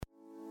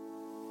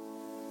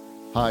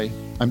Hi,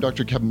 I'm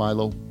Dr. Kevin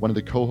Milo, one of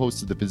the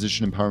co-hosts of the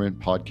Physician Empowerment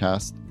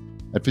Podcast.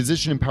 At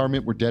Physician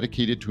Empowerment, we're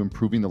dedicated to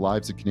improving the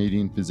lives of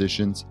Canadian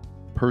physicians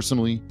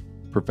personally,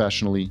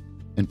 professionally,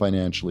 and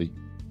financially.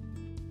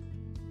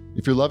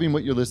 If you're loving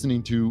what you're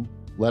listening to,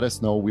 let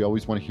us know. We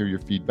always want to hear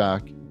your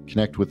feedback.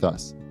 Connect with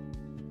us.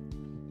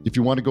 If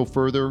you want to go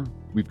further,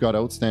 we've got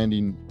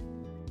outstanding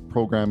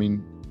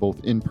programming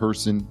both in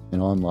person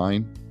and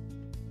online.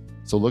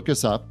 So look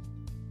us up.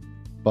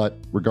 But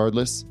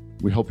regardless,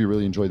 we hope you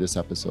really enjoy this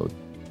episode.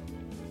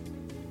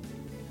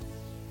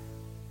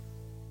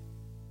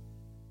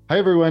 Hi,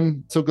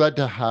 everyone. So glad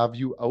to have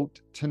you out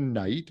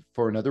tonight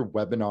for another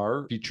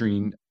webinar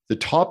featuring the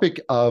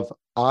topic of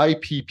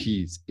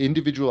IPPs,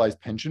 individualized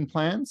pension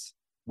plans,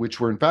 which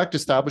were in fact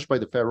established by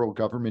the federal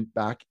government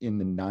back in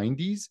the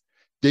 90s.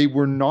 They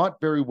were not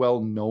very well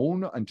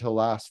known until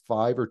last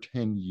 5 or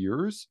 10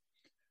 years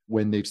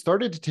when they've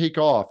started to take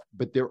off,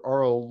 but there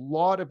are a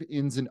lot of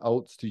ins and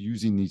outs to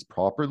using these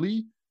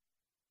properly.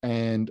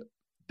 And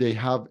they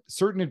have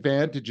certain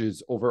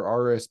advantages over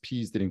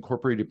RSPs that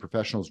incorporated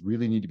professionals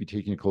really need to be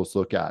taking a close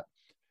look at.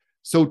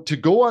 So to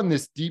go on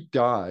this deep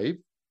dive,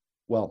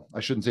 well, I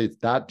shouldn't say it's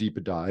that deep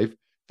a dive.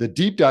 The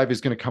deep dive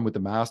is going to come with the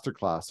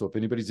masterclass. So if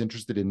anybody's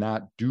interested in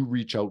that, do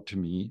reach out to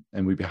me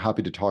and we'd be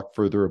happy to talk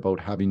further about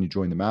having you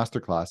join the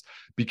masterclass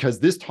because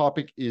this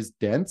topic is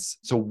dense.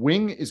 So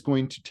Wing is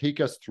going to take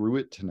us through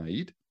it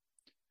tonight.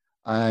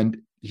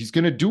 And he's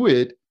going to do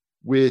it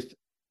with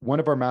one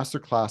of our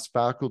masterclass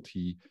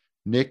faculty,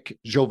 Nick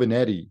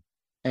Giovannetti.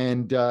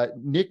 And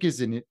Nick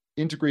is an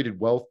integrated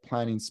wealth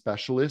planning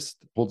specialist,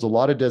 holds a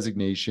lot of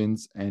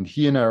designations, and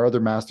he and our other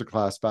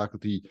masterclass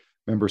faculty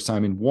member,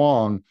 Simon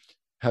Wong,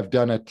 have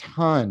done a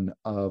ton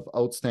of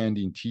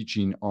outstanding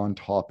teaching on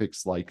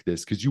topics like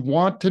this because you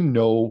want to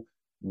know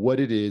what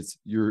it is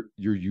you're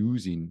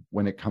using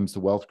when it comes to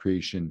wealth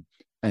creation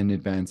and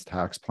advanced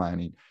tax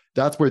planning.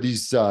 That's where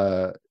these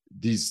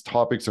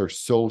topics are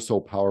so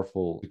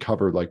powerful to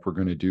cover like we're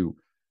going to do.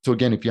 So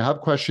again, if you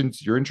have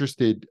questions, you're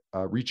interested,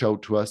 reach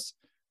out to us.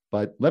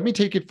 But let me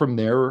take it from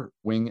there,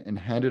 Wing, and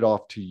hand it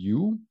off to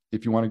you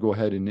if you want to go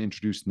ahead and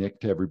introduce Nick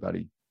to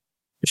everybody.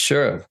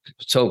 Sure.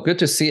 So good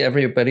to see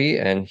everybody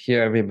and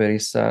hear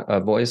everybody's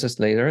voices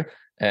later.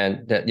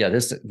 And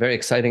this is a very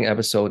exciting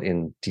episode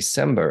in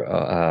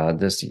December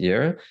this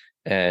year.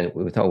 And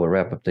we thought we'll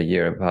wrap up the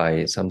year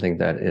by something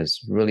that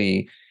is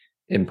really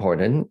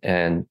important.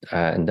 And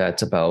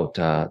that's about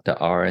the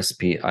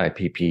RSP,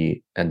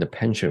 IPP, and the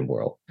pension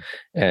world.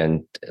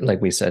 And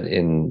like we said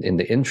in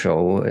the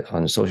intro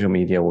on social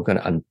media, we're going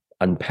to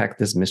unpack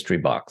this mystery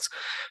box.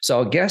 So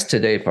our guest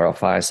today for our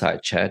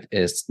fireside chat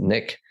is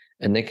Nick.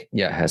 And Nick,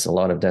 has a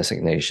lot of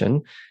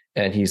designation.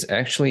 And he's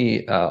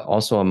actually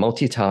also a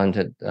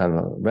multi-talented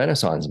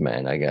Renaissance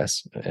man, I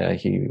guess.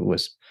 He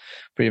was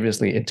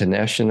previously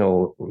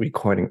international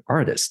recording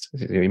artist.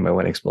 You might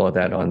want to explore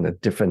that on the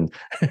different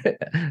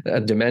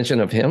dimension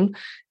of him.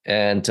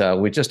 And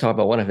we just talked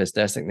about one of his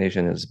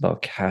designations is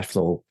about cash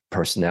flow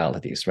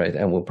personalities, right?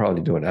 And we'll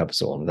probably do an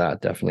episode on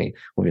that. Definitely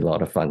will be a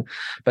lot of fun.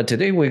 But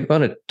today we're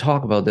going to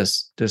talk about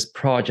this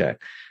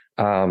project.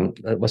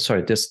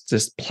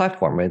 This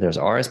platform, right? There's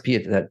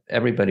RSP that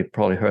everybody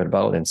probably heard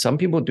about, and some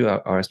people do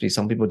RSP,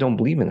 some people don't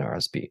believe in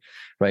RSP,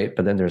 right?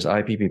 But then there's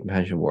IPP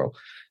pension world.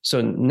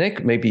 So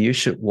Nick, maybe you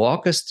should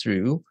walk us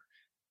through.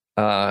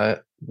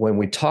 When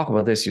we talk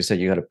about this, you said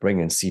you got to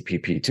bring in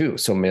CPP too,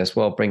 so may as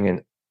well bring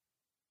in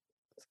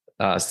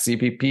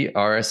CPP,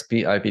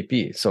 RSP,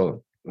 IPP.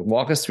 So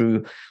walk us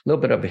through a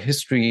little bit of a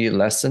history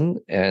lesson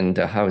and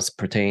how it's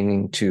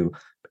pertaining to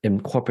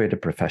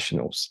incorporated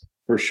professionals.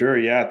 For sure.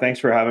 Yeah. Thanks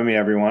for having me,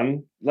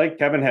 everyone. Like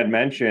Kevin had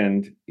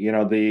mentioned,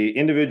 the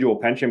individual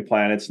pension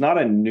plan, it's not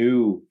a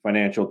new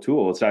financial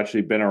tool. It's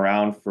actually been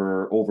around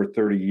for over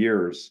 30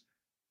 years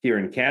here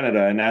in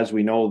Canada. And as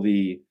we know,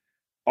 the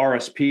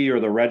RSP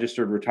or the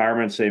Registered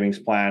Retirement Savings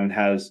Plan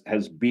has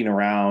been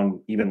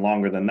around even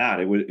longer than that.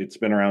 It's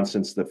been around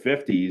since the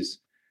 50s.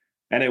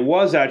 And it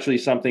was actually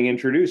something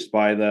introduced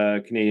by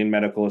the Canadian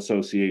Medical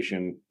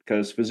Association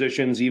because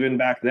physicians even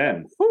back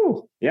then,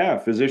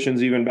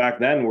 physicians even back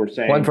then were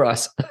saying, one for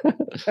us.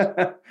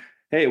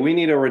 Hey, we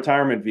need a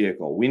retirement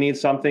vehicle. We need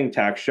something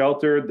tax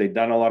sheltered. They'd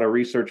done a lot of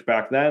research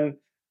back then.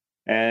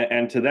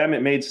 And to them,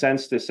 it made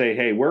sense to say,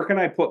 hey, where can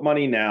I put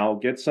money now,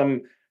 get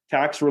some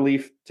tax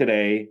relief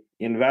today,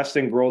 invest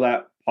and grow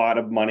that pot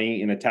of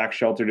money in a tax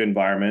sheltered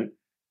environment.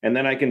 And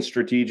then I can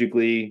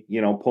strategically,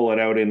 pull it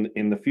out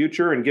in the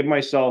future and give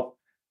myself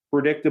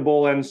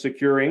predictable and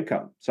secure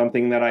income,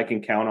 something that I can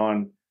count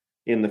on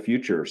in the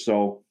future.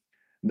 So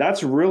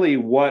that's really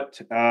what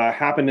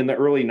happened in the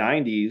early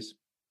 90s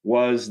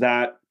was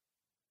that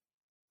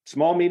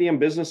small, medium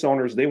business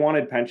owners, they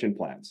wanted pension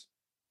plans.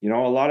 A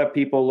lot of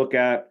people look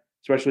at,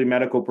 especially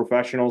medical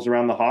professionals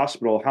around the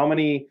hospital, how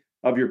many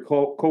of your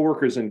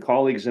coworkers and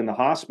colleagues in the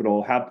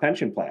hospital have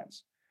pension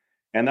plans?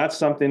 And that's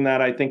something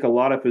that I think a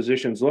lot of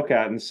physicians look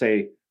at and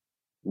say,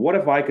 what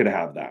if I could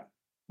have that?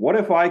 What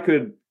if I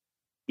could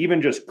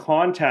even just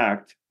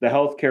contact the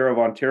Healthcare of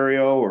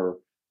Ontario or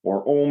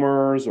or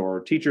OMERS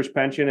or teacher's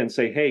pension and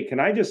say, hey, can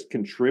I just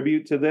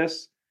contribute to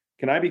this?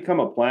 Can I become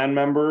a plan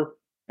member?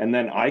 And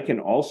then I can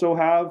also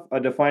have a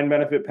defined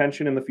benefit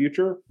pension in the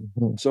future.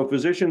 Mhm. So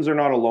physicians are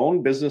not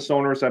alone. Business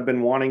owners have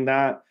been wanting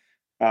that.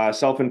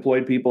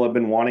 Self-employed people have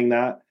been wanting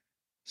that.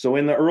 So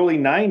in the early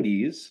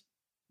 90s,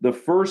 the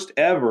first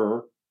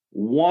ever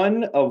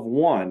one of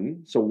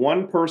one, so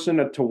one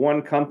person to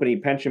one company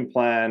pension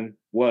plan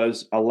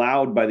was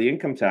allowed by the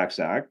Income Tax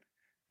Act,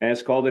 and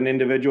it's called an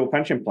individual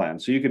pension plan.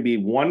 So you could be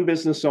one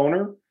business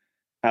owner,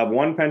 have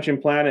one pension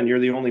plan, and you're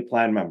the only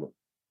plan member.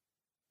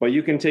 But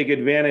you can take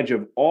advantage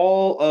of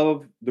all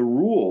of the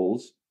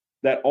rules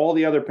that all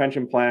the other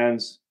pension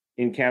plans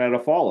in Canada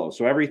follow.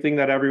 So everything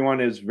that everyone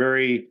is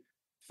very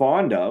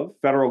fond of,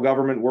 federal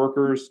government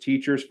workers,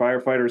 teachers,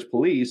 firefighters,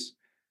 police,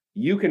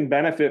 you can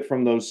benefit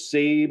from those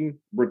same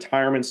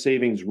retirement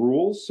savings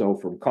rules. So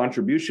from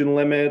contribution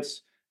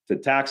limits to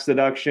tax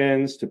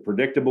deductions to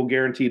predictable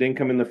guaranteed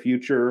income in the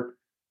future,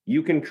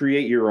 you can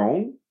create your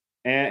own.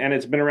 And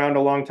it's been around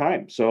a long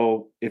time.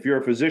 So if you're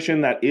a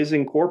physician that is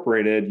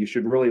incorporated, you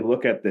should really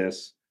look at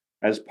this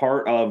as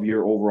part of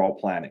your overall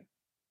planning.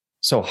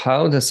 So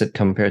how does it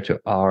compare to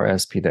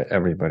RSP that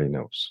everybody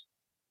knows?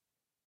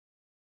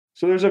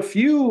 So there's a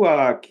few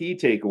key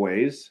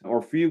takeaways or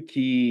a few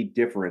key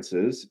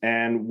differences.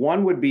 And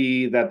one would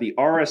be that the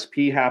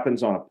RSP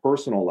happens on a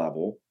personal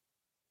level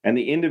and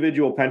the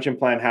individual pension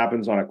plan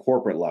happens on a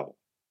corporate level.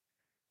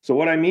 So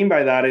what I mean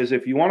by that is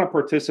if you want to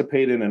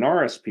participate in an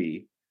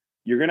RSP,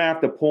 you're going to have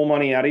to pull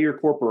money out of your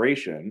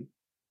corporation,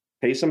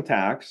 pay some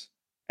tax,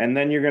 and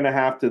then you're going to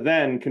have to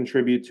then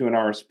contribute to an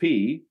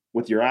RSP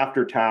with your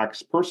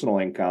after-tax personal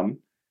income,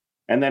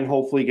 and then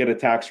hopefully get a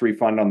tax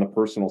refund on the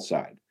personal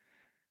side.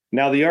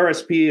 Now, the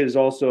RSP is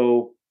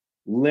also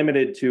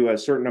limited to a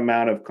certain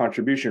amount of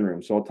contribution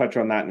room, so I'll touch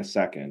on that in a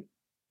second.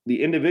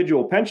 The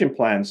individual pension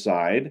plan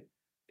side,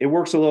 it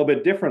works a little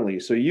bit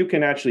differently. So you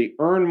can actually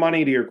earn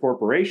money to your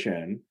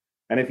corporation,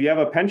 and if you have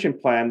a pension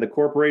plan, the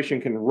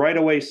corporation can right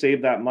away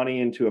save that money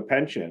into a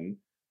pension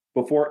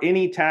before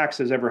any tax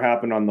has ever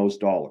happened on those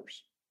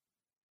dollars.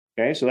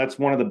 Okay, so that's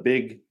one of the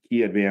big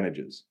key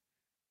advantages.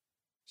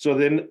 So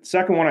then the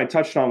second one I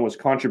touched on was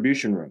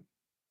contribution room.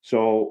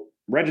 So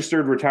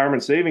registered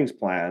retirement savings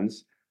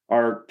plans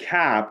are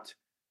capped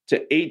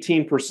to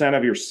 18%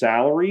 of your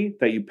salary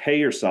that you pay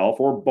yourself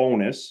or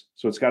bonus.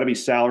 So it's got to be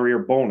salary or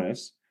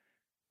bonus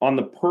on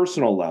the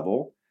personal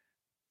level.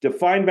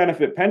 Defined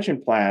benefit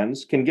pension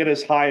plans can get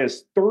as high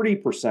as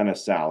 30% of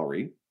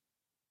salary,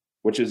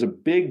 which is a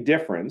big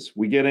difference.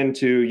 We get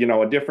into,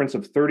 a difference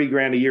of 30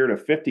 grand a year to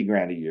 50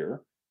 grand a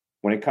year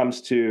when it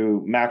comes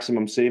to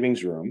maximum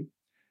savings room.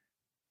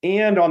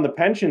 And on the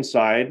pension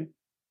side,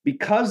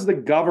 because the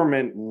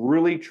government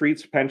really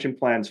treats pension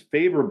plans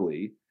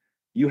favorably,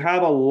 you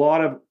have a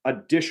lot of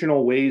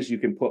additional ways you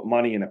can put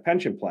money in a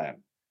pension plan.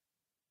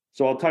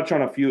 So I'll touch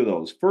on a few of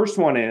those. First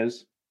one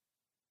is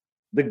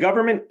the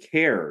government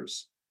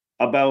cares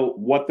about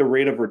what the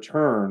rate of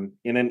return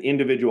in an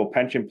individual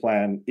pension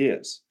plan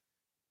is.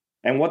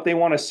 And what they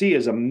want to see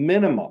is a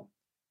minimum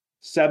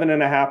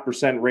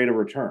 7.5% rate of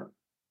return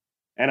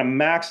and a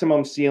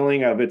maximum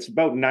ceiling of it's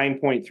about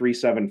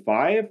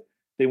 9.375.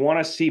 They want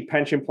to see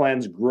pension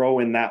plans grow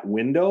in that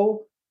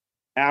window,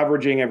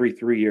 averaging every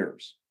 3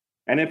 years.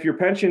 And if your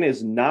pension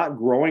is not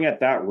growing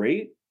at that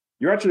rate,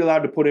 you're actually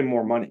allowed to put in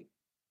more money.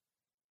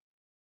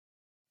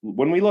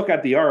 When we look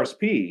at the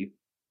RSP,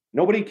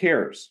 nobody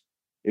cares.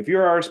 If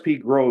your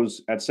RSP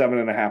grows at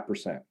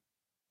 7.5%,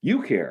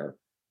 you care,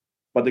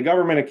 but the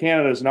government of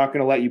Canada is not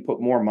going to let you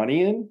put more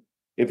money in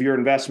if your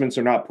investments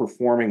are not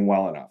performing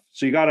well enough.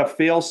 So you got a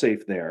fail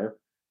safe there.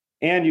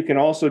 And you can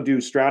also do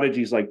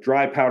strategies like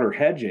dry powder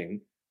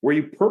hedging, where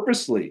you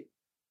purposely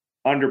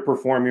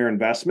underperform your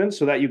investments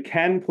so that you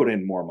can put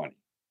in more money.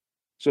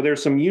 So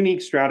there's some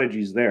unique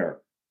strategies there.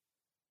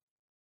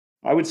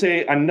 I would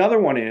say another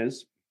one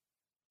is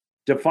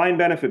defined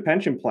benefit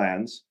pension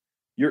plans.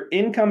 Your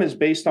income is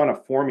based on a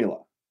formula.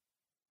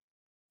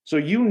 So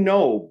you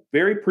know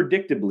very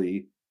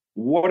predictably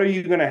what are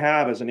you going to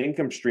have as an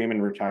income stream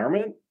in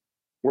retirement,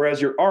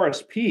 whereas your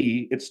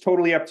RSP, it's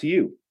totally up to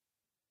you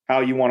how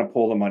you want to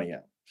pull the money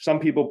out. Some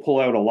people pull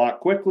out a lot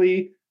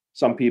quickly.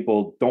 Some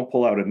people don't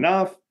pull out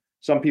enough.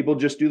 Some people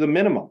just do the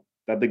minimum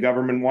that the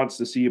government wants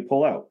to see you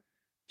pull out.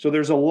 So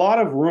there's a lot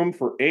of room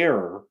for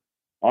error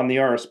on the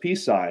RSP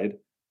side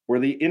where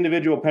the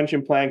individual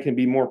pension plan can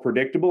be more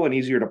predictable and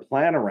easier to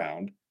plan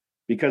around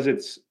because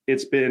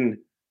it's been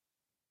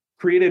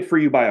created for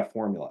you by a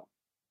formula.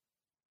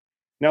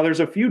 Now,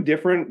 there's a few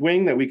different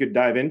wing that we could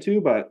dive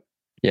into, but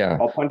yeah,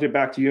 I'll punt it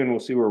back to you and we'll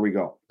see where we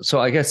go. So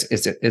I guess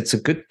it's a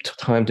good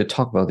time to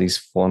talk about these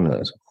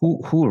formulas.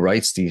 Who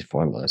writes these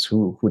formulas?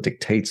 Who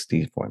dictates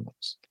these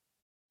formulas?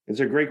 It's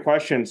a great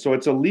question. So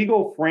it's a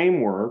legal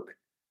framework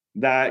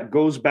that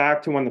goes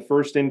back to when the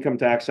first Income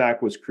Tax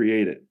Act was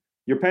created.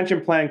 Your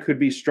pension plan could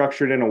be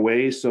structured in a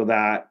way so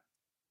that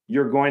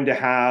you're going to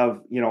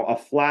have, a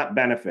flat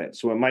benefit.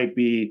 So it might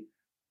be,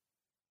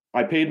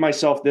 I paid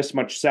myself this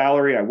much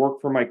salary. I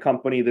worked for my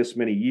company this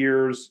many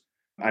years.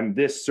 I'm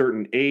this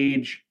certain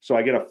age, so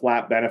I get a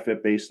flat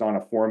benefit based on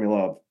a formula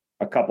of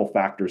a couple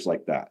factors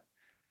like that.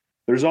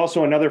 There's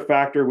also another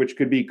factor, which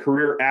could be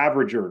career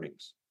average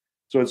earnings.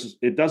 So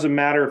it doesn't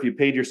matter if you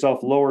paid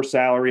yourself lower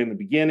salary in the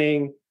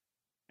beginning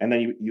and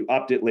then you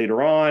upped it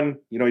later on.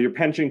 Your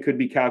pension could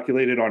be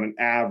calculated on an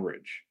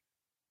average.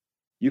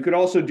 You could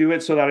also do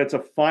it so that it's a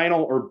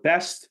final or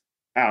best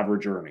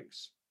average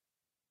earnings,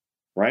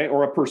 right?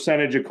 Or a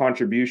percentage of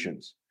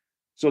contributions.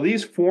 So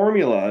these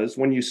formulas,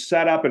 when you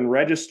set up and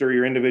register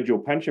your individual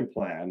pension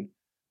plan,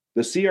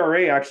 the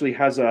CRA actually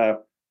has a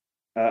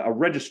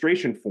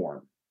registration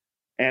form.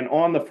 And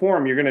on the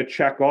form, you're going to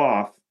check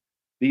off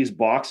these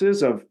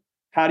boxes of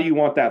how do you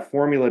want that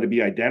formula to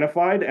be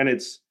identified? And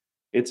it's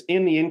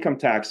in the Income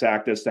Tax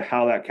Act as to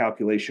how that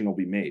calculation will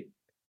be made.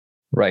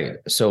 Right.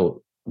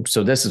 So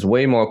this is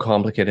way more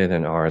complicated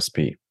than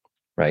RSP,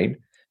 right?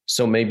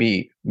 So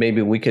maybe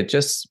we could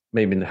just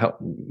maybe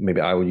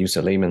I would use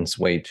a layman's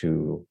way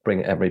to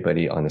bring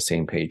everybody on the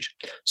same page.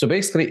 So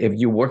basically, if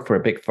you work for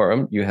a big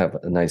firm, you have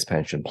a nice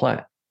pension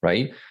plan,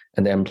 right?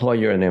 And the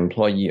employer and the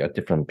employee are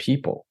different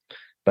people.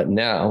 But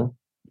now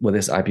with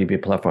this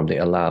IPP platform, they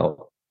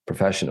allow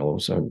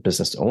professionals or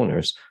business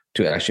owners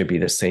to actually be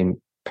the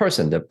same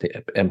person.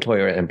 The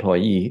employer and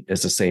employee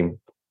is the same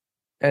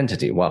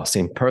entity. Well,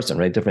 same person,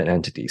 right? Different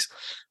entities.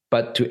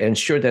 But to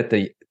ensure that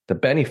the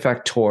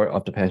benefactor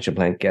of the pension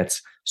plan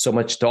gets so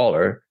much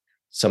dollar,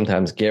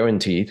 sometimes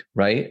guaranteed,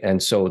 right?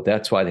 And so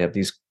that's why they have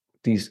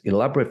these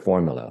elaborate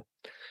formula,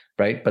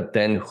 right? But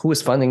then who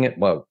is funding it?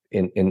 Well,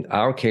 in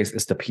our case,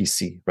 it's the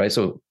PC, right?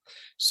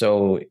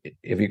 So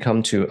if you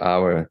come to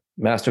our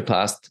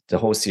masterclass, the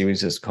whole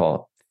series is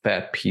called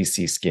Fat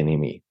PC Skinny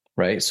Me,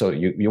 right? So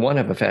you want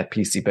to have a fat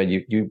PC, but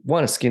you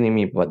want a skinny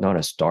me, but not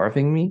a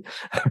starving me,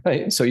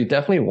 right? So you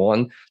definitely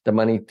want the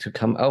money to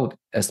come out,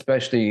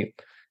 especially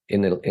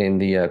in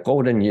the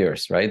golden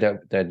years, right?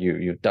 That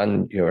you've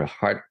done your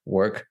hard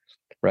work,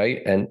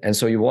 right? And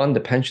so you want the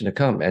pension to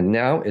come, and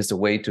now is the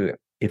way to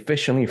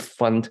efficiently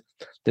fund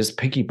this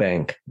piggy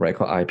bank, right?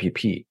 Called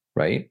IPP,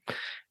 right?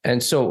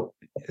 And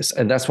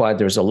that's why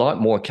there's a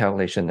lot more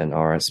calculation than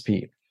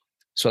RSP.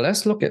 So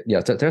let's look at,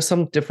 there's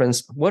some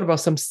difference. What about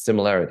some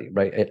similarity,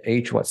 right? At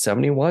age,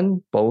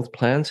 71, both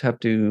plans have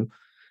to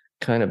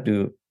kind of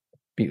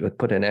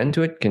put an end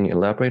to it. Can you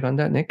elaborate on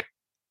that, Nick?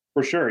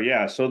 For sure,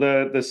 yeah. So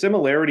the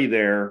similarity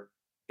there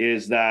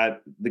is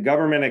that the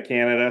government of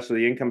Canada, so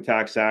the Income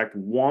Tax Act,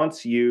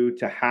 wants you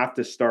to have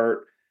to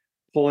start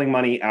pulling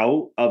money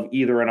out of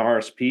either an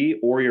RSP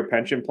or your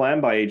pension plan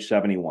by age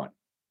 71.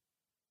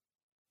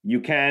 You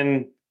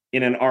can,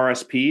 in an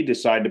RSP,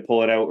 decide to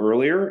pull it out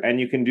earlier, and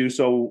you can do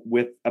so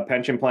with a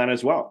pension plan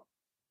as well,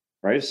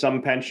 right?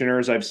 Some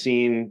pensioners I've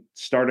seen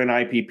start an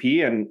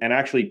IPP and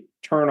actually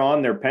turn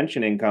on their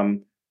pension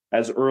income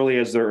as early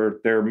as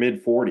their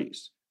mid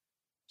 40s.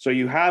 So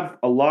you have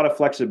a lot of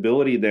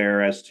flexibility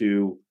there as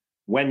to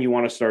when you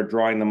want to start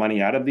drawing the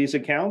money out of these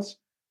accounts.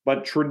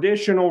 But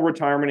traditional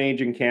retirement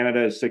age in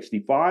Canada is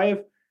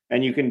 65,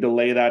 and you can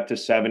delay that to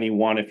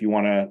 71 if you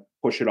want to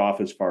push it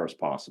off as far as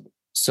possible.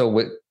 So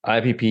with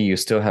IPP, you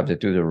still have to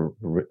do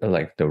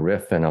the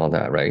RIF and all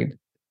that, right?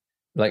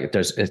 Like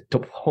to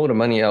pull the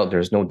money out,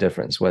 there's no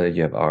difference whether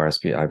you have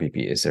RSP,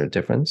 IPP. Is there a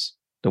difference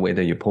the way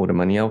that you pull the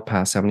money out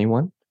past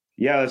 71?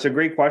 Yeah, that's a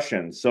great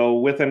question. So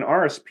with an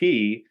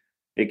RSP,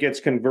 it gets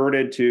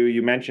converted to,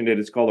 you mentioned it,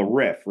 it's called a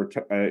RIF,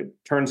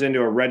 turns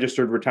into a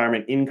registered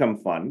retirement income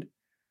fund.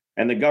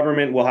 And the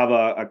government will have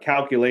a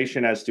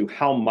calculation as to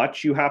how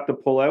much you have to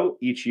pull out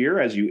each year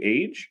as you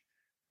age.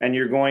 And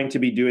you're going to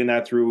be doing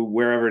that through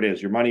wherever it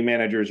is, your money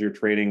managers, your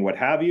trading, what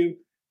have you.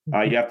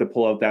 You have to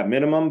pull out that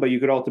minimum, but you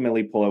could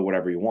ultimately pull out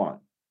whatever you want.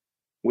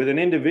 With an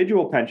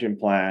individual pension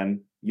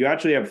plan, you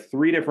actually have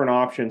 3 different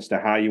options to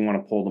how you want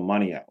to pull the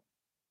money out.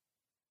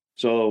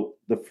 So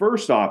the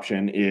first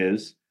option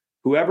is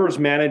whoever's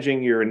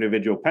managing your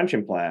individual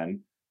pension plan,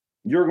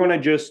 you're going to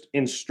just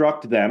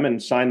instruct them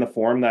and sign the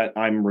form that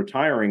I'm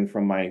retiring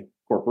from my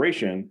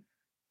corporation.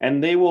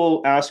 And they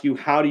will ask you,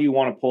 how do you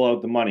want to pull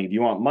out the money? Do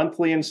you want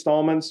monthly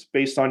installments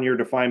based on your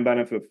defined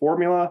benefit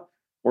formula?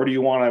 Or do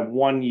you want a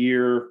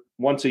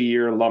once a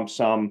year lump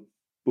sum,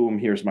 boom,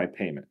 here's my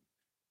payment?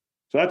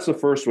 So that's the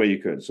first way you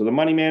could. So the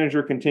money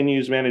manager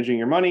continues managing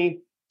your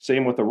money,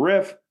 same with a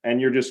RIF, and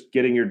you're just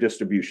getting your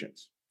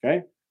distributions,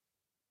 okay?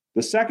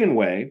 The second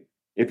way,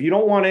 if you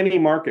don't want any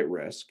market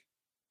risk,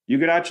 you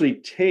could actually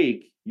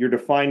take your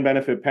defined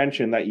benefit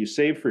pension that you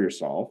saved for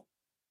yourself,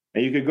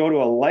 and you could go to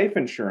a life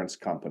insurance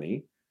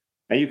company,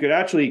 and you could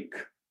actually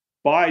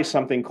buy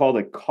something called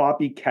a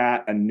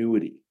copycat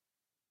annuity.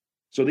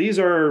 So these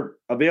are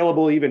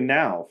available even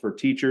now for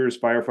teachers,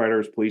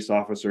 firefighters, police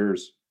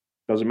officers,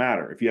 doesn't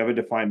matter. If you have a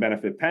defined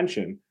benefit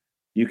pension,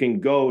 you can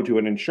go to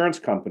an insurance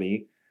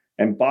company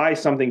and buy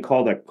something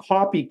called a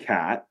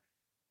copycat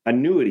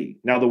annuity.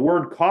 Now, the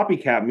word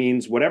copycat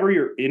means whatever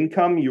your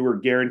income you were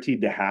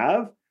guaranteed to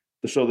have.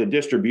 So the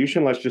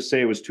distribution, let's just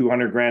say it was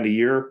 200 grand a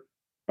year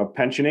of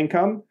pension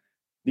income.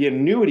 The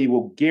annuity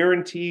will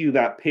guarantee you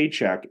that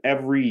paycheck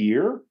every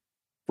year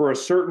for a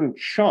certain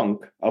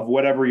chunk of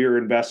whatever your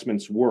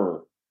investments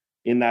were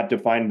in that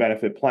defined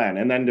benefit plan.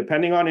 And then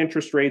depending on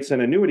interest rates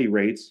and annuity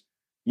rates,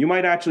 you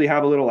might actually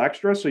have a little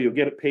extra. So you'll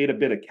get paid a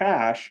bit of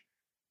cash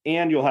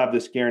and you'll have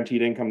this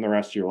guaranteed income the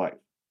rest of your life.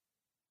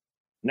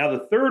 Now,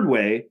 the third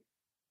way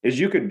is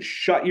you could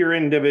shut your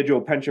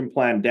individual pension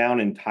plan down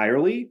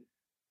entirely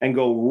and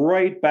go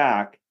right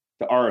back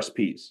to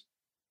RSPs.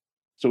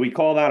 So we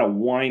call that a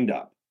wind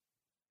up.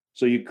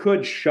 So you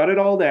could shut it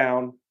all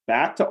down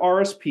back to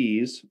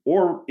RSPs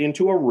or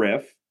into a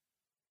RIF,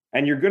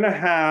 and you're going to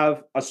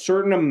have a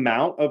certain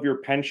amount of your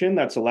pension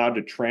that's allowed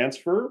to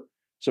transfer.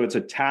 So it's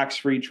a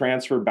tax-free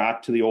transfer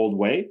back to the old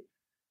way.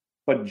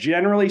 But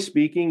generally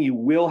speaking, you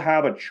will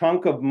have a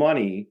chunk of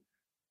money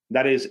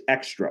that is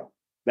extra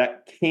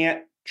that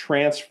can't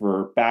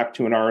transfer back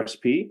to an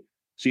RSP.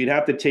 So you'd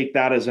have to take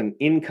that as an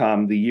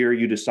income the year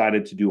you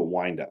decided to do a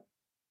wind up.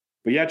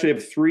 But you actually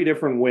have 3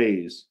 different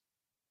ways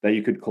that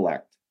you could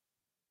collect.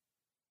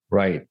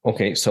 Right.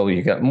 Okay. So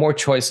you got more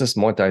choices,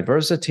 more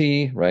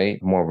diversity,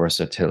 right? More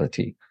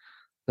versatility.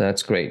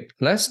 That's great.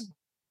 Let's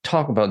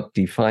talk about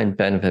defined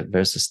benefit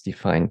versus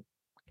defined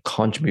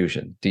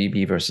contribution,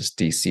 DB versus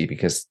DC,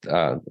 because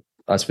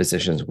us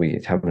physicians,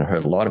 we haven't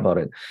heard a lot about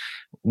it.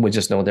 We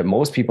just know that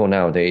most people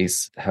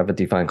nowadays have a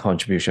defined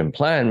contribution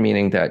plan,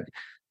 meaning that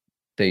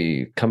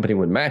the company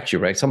would match you,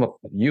 right? Some of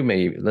you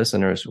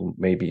listeners who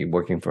may be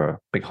working for a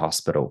big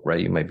hospital, right?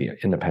 You might be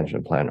in the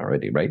pension plan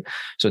already, right?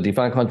 So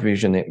defined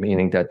contribution,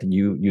 meaning that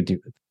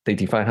they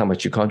define how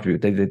much you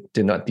contribute. They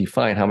did not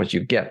define how much you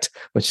get,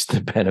 which is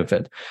the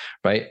benefit,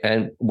 right?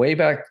 And way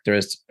back,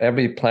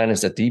 every plan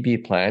is a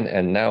DB plan,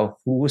 and now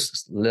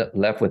who's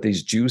left with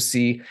these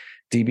juicy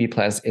DB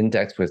plans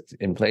indexed with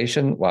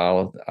inflation,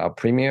 while our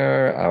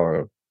premier,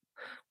 our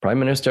prime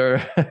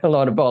minister, a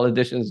lot of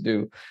politicians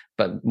do,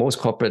 but most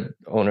corporate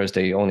owners,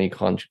 they only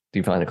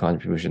define a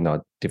contribution,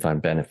 not define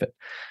benefit.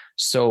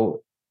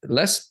 So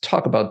let's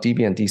talk about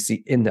DB and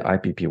DC in the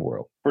IPP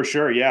world. For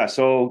sure, yeah.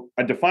 So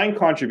a defined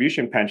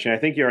contribution pension, I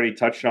think you already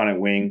touched on it,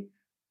 Wing.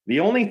 The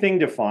only thing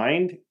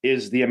defined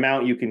is the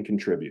amount you can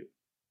contribute,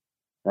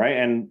 right?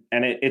 And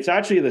it's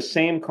actually the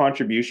same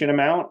contribution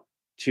amount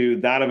to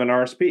that of an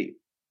RSP,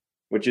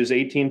 which is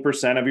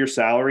 18% of your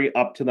salary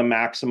up to the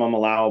maximum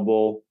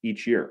allowable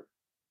each year.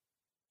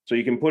 So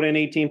you can put in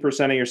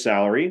 18% of your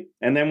salary,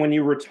 and then when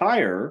you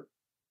retire,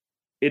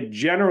 it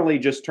generally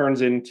just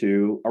turns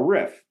into a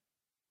RIF.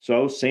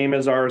 So same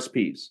as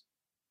RSPs,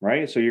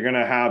 right? So you're going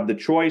to have the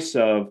choice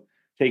of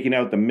taking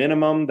out the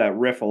minimum that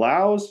RIF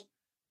allows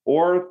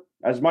or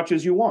as much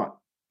as you want.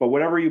 But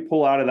whatever you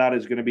pull out of that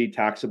is going to be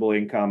taxable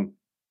income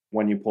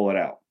when you pull it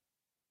out.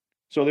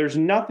 So there's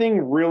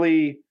nothing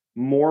really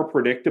more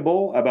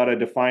predictable about a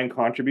defined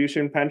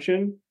contribution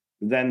pension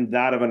than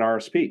that of an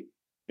RSP.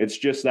 It's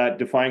just that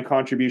defined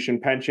contribution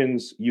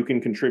pensions, you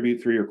can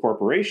contribute through your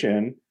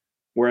corporation,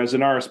 whereas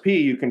an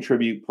RSP, you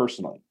contribute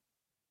personally.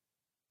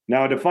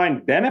 Now, a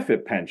defined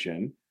benefit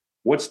pension,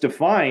 what's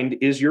defined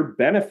is your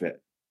benefit,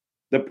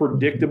 the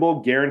predictable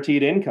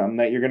guaranteed income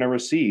that you're going to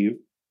receive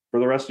for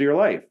the rest of your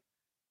life.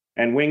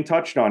 And Wing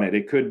touched on it.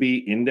 It could be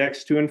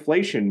indexed to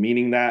inflation,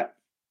 meaning that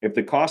if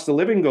the cost of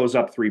living goes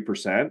up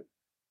 3%,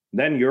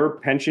 then your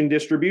pension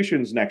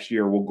distributions next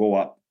year will go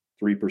up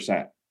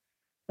 3%.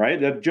 Right?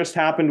 That just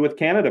happened with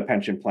Canada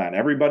Pension Plan.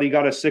 Everybody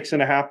got a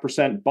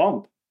 6.5%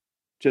 bump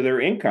to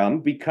their income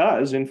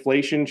because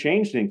inflation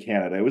changed in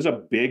Canada. It was a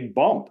big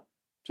bump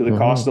to the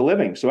cost of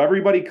living. So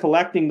everybody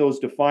collecting those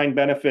defined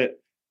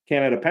benefit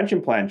Canada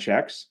Pension Plan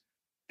checks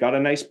got a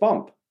nice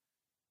bump,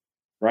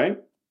 right?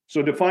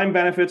 So defined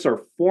benefits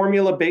are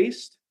formula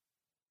based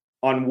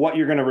on what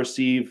you're going to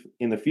receive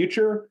in the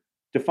future.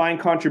 Defined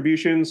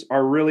contributions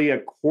are really a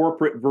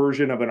corporate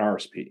version of an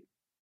RSP.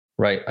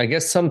 Right. I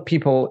guess some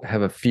people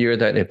have a fear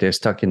that if they're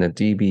stuck in a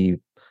DB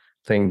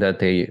thing,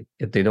 that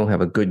if they don't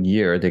have a good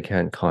year, they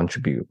can't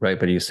contribute, right?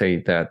 But you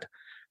say that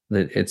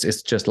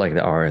it's just like the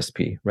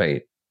RSP,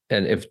 right?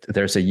 And if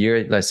there's a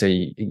year, let's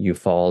say you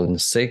fall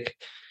sick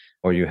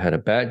or you had a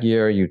bad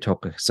year, you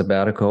took a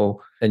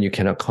sabbatical and you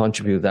cannot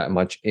contribute that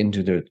much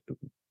into the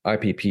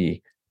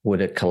IPP,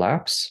 would it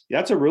collapse?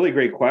 That's a really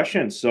great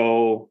question.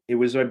 So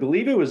I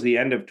believe it was the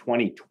end of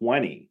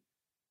 2020.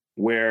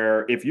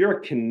 Where if you're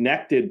a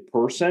connected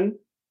person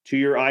to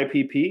your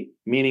IPP,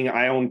 meaning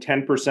I own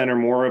 10% or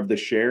more of the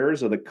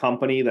shares of the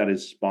company that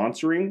is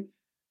sponsoring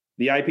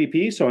the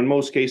IPP. So in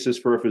most cases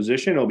for a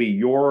physician, it'll be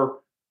your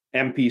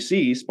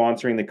MPC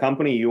sponsoring the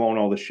company. You own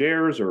all the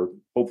shares, or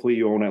hopefully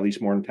you own at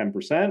least more than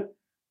 10%.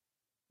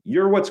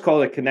 You're what's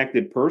called a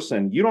connected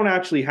person. You don't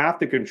actually have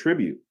to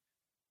contribute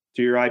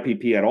to your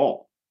IPP at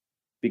all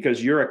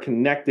because you're a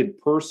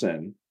connected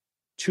person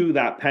to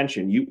that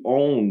pension. You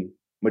own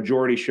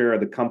majority share of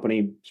the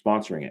company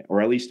sponsoring it,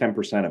 or at least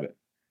 10% of it.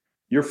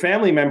 Your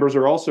family members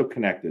are also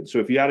connected. So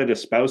if you added a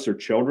spouse or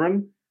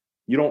children,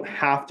 you don't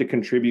have to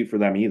contribute for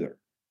them either.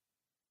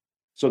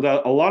 So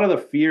a lot of the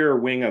fear,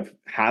 Wing, of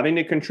having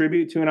to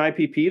contribute to an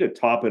IPP to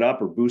top it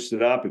up or boost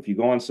it up, if you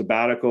go on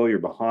sabbatical, you're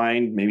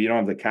behind, maybe you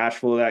don't have the cash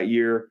flow that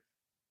year.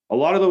 A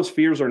lot of those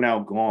fears are now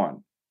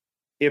gone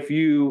if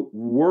you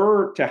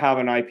were to have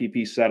an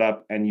IPP set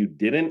up and you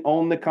didn't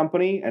own the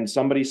company and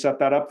somebody set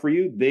that up for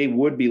you, they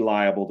would be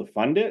liable to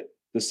fund it.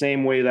 The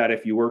same way that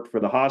if you worked for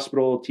the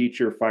hospital,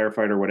 teacher,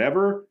 firefighter,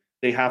 whatever,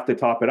 they have to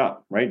top it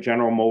up, right?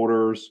 General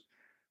Motors,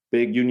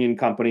 big union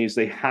companies,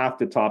 they have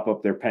to top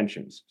up their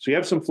pensions. So you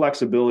have some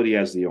flexibility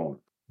as the owner.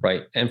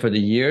 Right. And for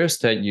the years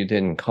that you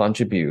didn't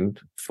contribute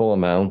full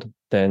amount,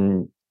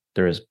 then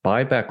there's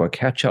buyback or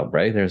catch up,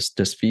 right? There's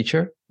this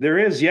feature. There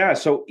is, yeah.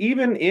 So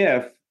even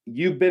if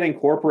you've been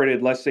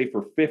incorporated, let's say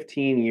for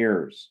 15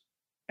 years,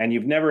 and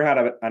you've never had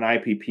an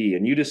IPP,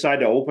 and you decide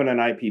to open an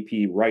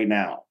IPP right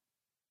now,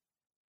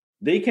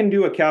 they can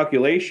do a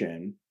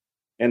calculation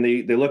and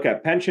they look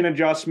at pension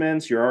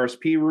adjustments, your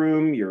RSP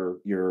room,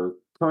 your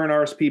current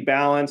RSP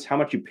balance, how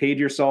much you paid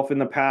yourself in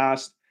the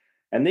past,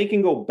 and they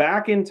can go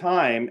back in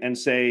time and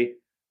say,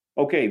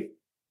 okay,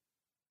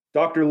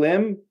 Dr.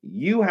 Lim,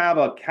 you have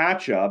a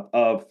catch up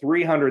of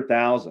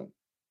 300,000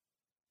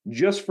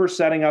 just for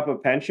setting up a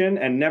pension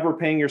and never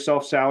paying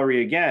yourself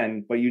salary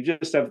again, but you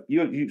just have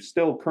you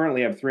still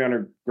currently have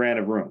 300 grand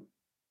of room.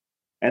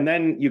 And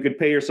then you could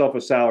pay yourself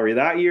a salary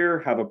that year,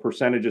 have a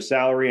percentage of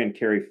salary and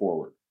carry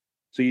forward.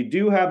 So you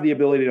do have the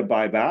ability to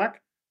buy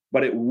back,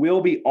 but it will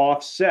be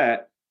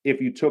offset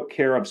if you took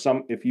care of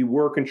if you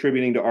were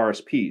contributing to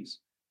RSPs,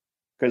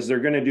 because they're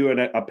going to do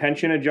a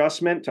pension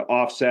adjustment to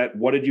offset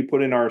what did you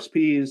put in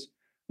RSPs,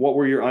 what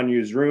were your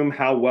unused room,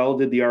 how well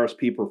did the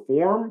RSP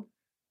perform,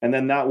 and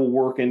then that will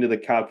work into the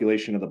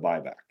calculation of the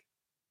buyback.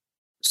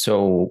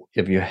 So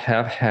if you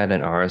have had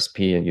an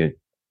RSP and you're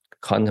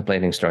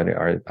contemplating starting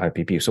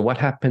IPP, so what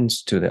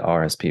happens to the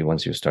RSP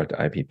once you start the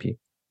IPP?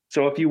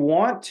 So if you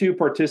want to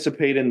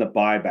participate in the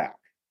buyback,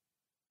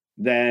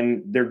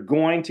 then they're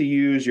going to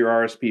use your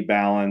RSP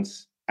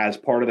balance as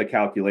part of the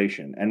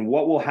calculation. And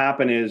what will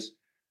happen is,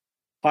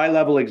 high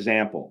level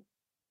example,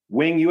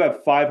 Wing, you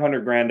have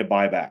 500 grand to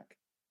buy back.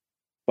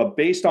 But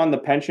based on the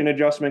pension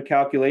adjustment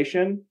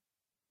calculation,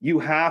 you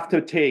have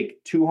to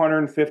take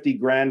 250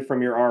 grand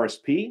from your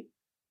RSP,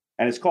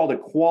 and it's called a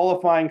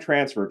qualifying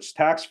transfer. It's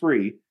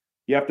tax-free.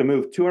 You have to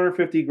move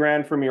 250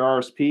 grand from your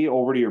RSP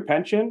over to your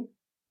pension,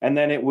 and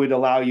then it would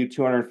allow you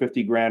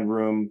 250 grand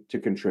room to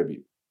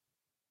contribute.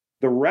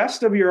 The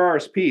rest of your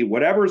RSP,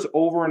 whatever's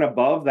over and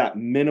above that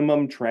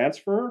minimum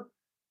transfer,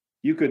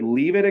 you could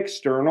leave it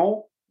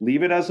external,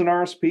 leave it as an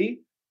RSP,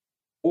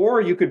 or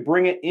you could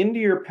bring it into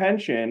your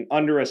pension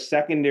under a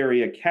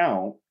secondary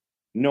account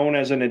known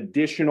as an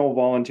additional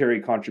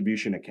voluntary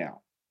contribution account.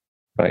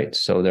 Right.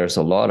 So there's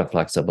a lot of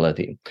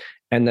flexibility.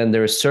 And then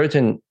there's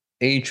certain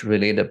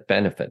age-related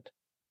benefit,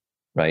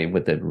 right,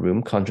 with the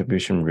room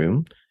contribution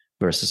room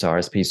versus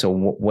RSP. So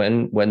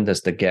when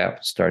does the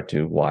gap start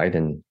to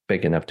widen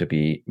big enough to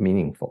be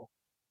meaningful?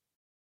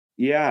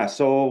 Yeah.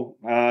 So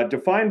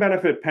defined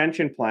benefit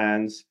pension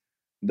plans,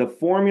 the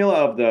formula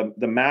of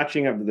the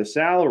matching of the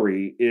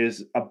salary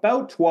is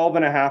about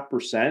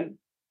 12.5%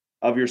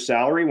 of your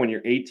salary when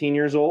you're 18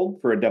 years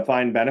old for a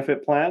defined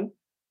benefit plan.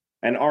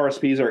 And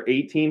RSPs are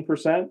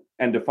 18%,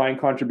 and defined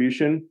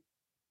contribution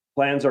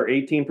plans are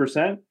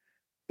 18%.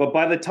 But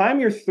by the time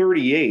you're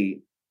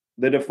 38,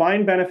 the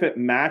defined benefit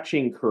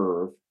matching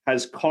curve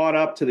has caught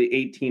up to the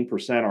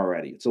 18%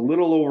 already. It's a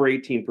little over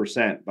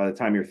 18% by the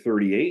time you're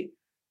 38.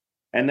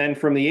 And then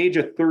from the age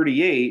of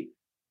 38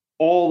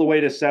 all the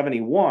way to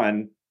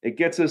 71, it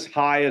gets as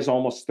high as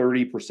almost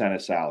 30%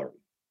 of salary.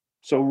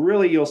 So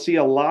really, you'll see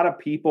a lot of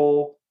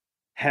people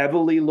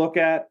heavily look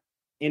at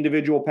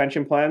individual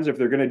pension plans if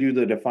they're going to do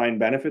the defined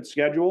benefit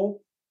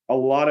schedule. A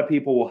lot of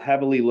people will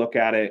heavily look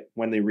at it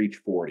when they reach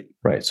 40.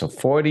 Right. So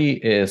 40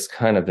 is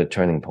kind of the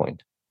turning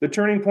point. The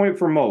turning point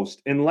for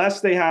most, unless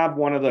they have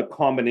one of the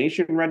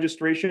combination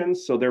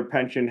registrations, so their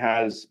pension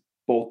has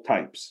both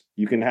types.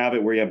 You can have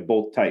it where you have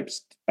both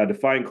types, a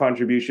defined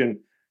contribution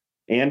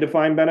and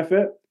defined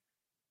benefit.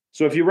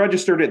 So if you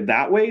registered it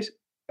that way,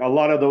 a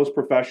lot of those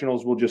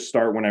professionals will just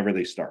start whenever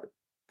they start,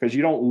 because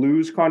you don't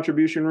lose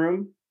contribution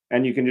room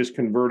and you can just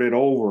convert it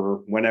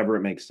over whenever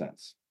it makes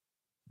sense.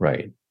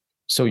 Right.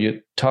 So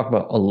you talk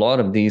about a lot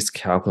of these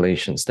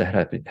calculations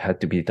that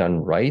had to be done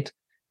right.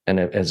 And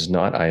if it's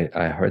not,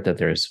 I heard that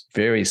there's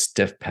very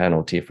stiff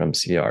penalty from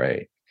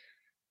CRA.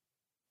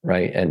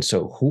 Right. And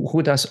so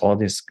who does all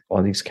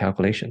these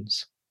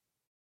calculations?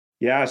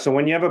 Yeah. So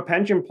when you have a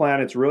pension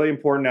plan, it's really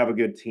important to have a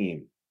good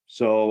team.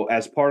 So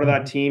as part of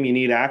that team, you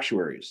need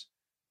actuaries.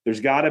 There's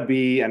got to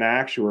be an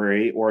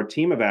actuary or a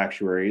team of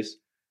actuaries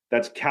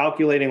that's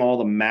calculating all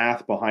the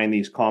math behind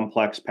these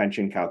complex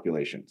pension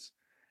calculations.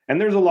 And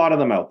there's a lot of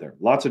them out there,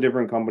 lots of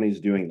different companies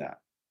doing that.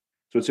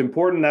 So it's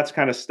important. That's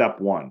kind of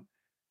step one.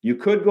 You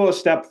could go a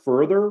step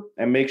further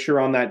and make sure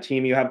on that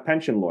team you have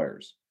pension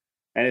lawyers.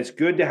 And it's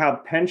good to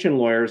have pension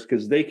lawyers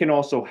because they can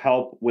also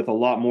help with a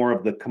lot more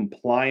of the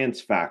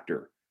compliance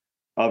factor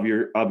of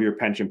your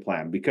pension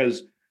plan,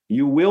 because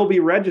you will be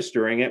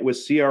registering it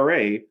with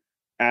CRA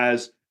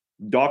as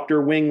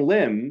Dr. Wing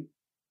Lim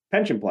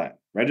pension plan,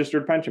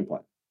 registered pension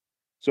plan.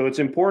 So it's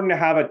important to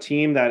have a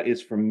team that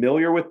is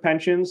familiar with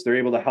pensions. They're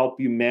able to help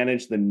you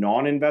manage the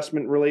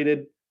non-investment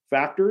related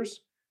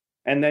factors.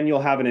 And then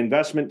you'll have an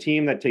investment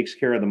team that takes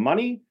care of the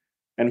money.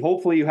 And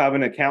hopefully you have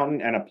an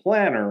accountant and a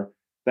planner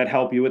that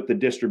help you with the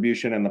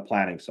distribution and the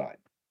planning side.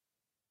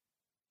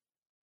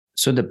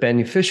 So the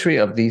beneficiary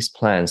of these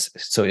plans,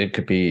 so it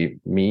could be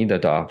me, the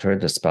doctor,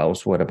 the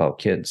spouse. What about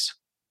kids?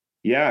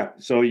 Yeah,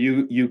 so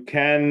you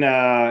can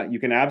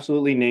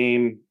absolutely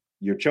name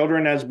your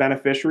children as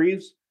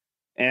beneficiaries,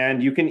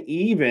 and you can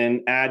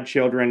even add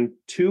children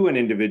to an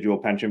individual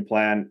pension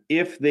plan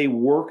if they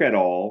work at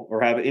all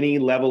or have any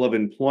level of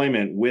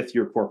employment with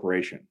your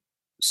corporation.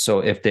 So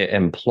if they're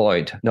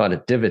employed, not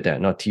a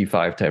dividend, not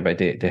T5 type, right?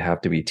 They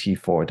have to be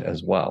T4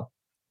 as well,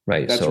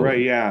 right? That's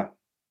right, yeah.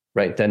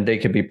 Right, then they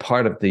could be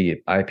part of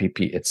the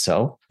IPP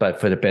itself.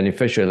 But for the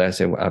beneficiary, let's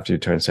say after you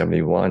turn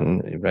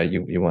 71, right,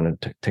 you want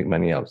to take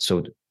money out.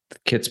 So the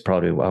kids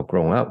probably well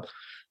grown up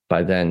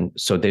by then.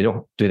 So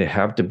do they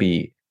have to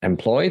be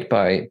employed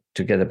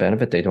to get a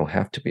benefit? They don't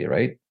have to be,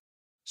 right?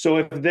 So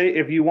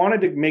if you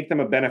wanted to make them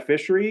a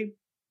beneficiary,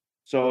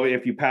 so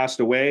if you passed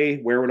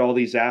away, where would all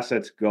these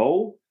assets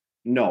go?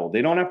 No,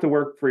 they don't have to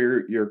work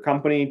for your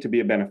company to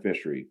be a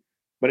beneficiary.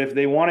 But if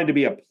they wanted to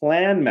be a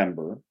plan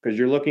member, because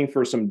you're looking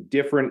for some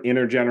different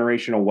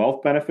intergenerational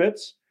wealth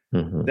benefits,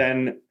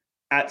 then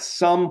at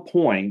some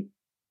point,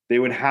 they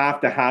would have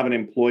to have an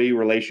employee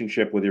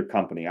relationship with your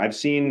company. I've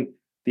seen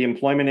the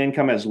employment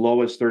income as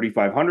low as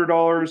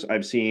 $3,500.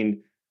 I've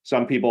seen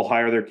some people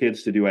hire their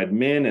kids to do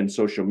admin and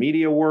social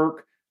media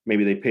work.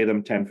 Maybe they pay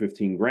them 10,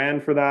 15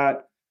 grand for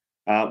that.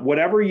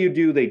 Whatever you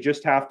do, they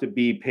just have to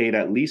be paid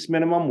at least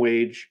minimum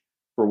wage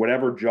for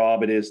whatever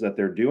job it is that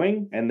they're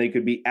doing, and they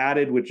could be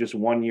added with just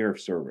 1 year of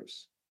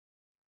service.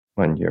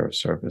 1 year of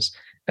service.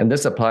 And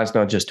this applies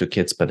not just to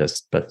kids, but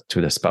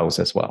to the spouse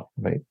as well,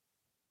 right?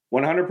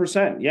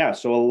 100%. Yeah.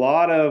 So a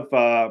lot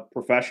of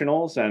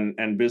professionals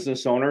and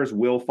business owners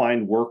will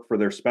find work for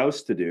their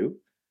spouse to do,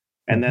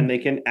 and then they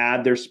can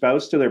add their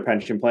spouse to their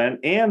pension plan,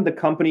 and the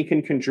company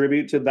can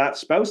contribute to that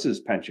spouse's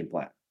pension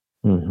plan,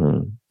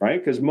 right?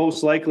 Because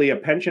most likely a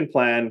pension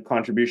plan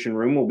contribution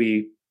room will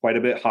be quite a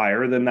bit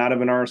higher than that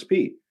of an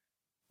RSP.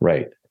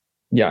 Right.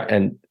 Yeah.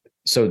 And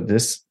so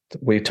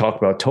we talked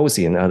about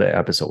TOSI in other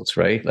episodes,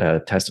 right?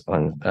 Tax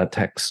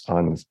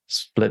on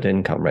split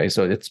income, right?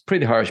 So it's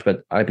pretty harsh,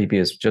 but IPP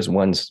is just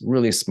one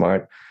really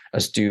smart,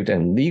 astute,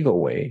 and legal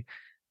way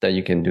that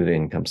you can do the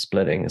income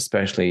splitting,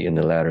 especially in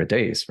the latter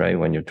days, right?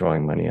 When you're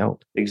drawing money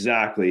out.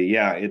 Exactly.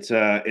 Yeah. It's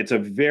a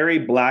very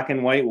black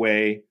and white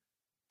way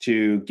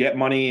to get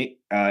money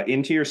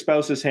into your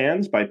spouse's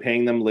hands by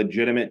paying them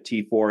legitimate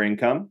T4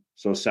 income,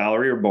 so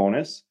salary or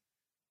bonus,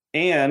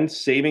 and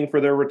saving for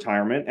their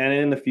retirement. And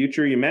in the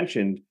future, you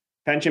mentioned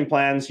pension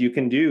plans, you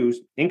can do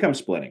income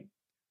splitting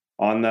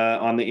on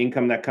the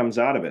income that comes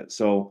out of it.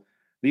 So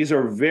these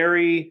are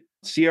very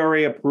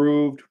CRA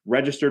approved,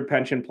 registered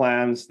pension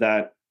plans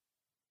that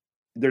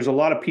there's a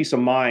lot of peace of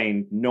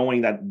mind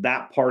knowing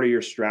that part of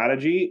your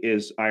strategy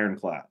is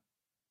ironclad.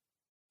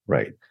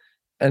 Right.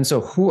 And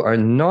so who are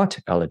not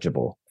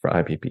eligible for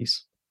IPPs?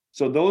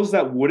 So those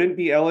that wouldn't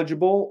be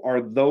eligible are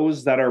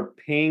those that are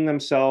paying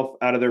themselves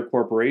out of their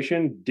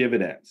corporation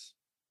dividends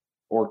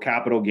or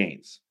capital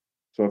gains.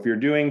 So if you're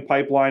doing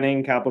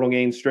pipelining, capital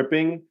gain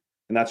stripping,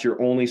 and that's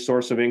your only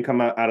source of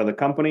income out of the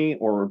company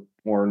or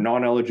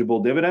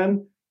non-eligible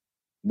dividend,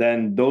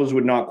 then those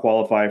would not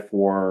qualify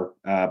for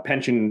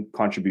pension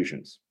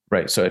contributions.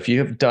 Right. So if you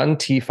have done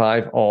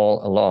T5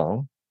 all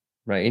along,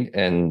 right,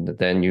 and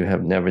then you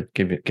have never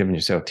given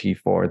yourself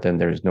T4, then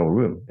there's no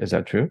room. Is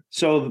that true?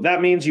 So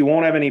that means you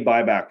won't have any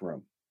buyback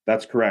room.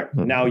 That's correct.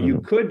 Now, you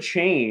could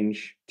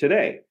change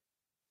today.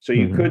 So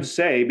you could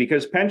say,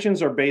 because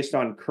pensions are based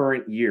on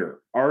current year,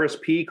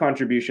 RSP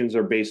contributions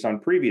are based on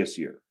previous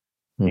year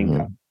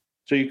income.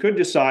 So you could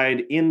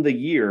decide in the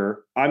year,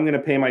 I'm going to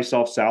pay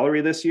myself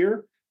salary this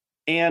year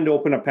and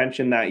open a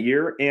pension that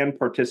year and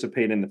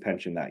participate in the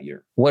pension that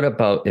year. What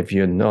about if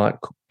you're not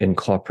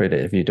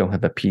incorporated, if you don't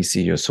have a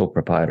PC, you're sole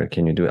proprietor,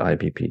 can you do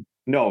IPP?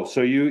 No,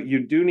 so you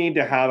do need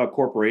to have a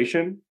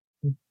corporation.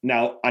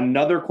 Now,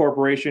 another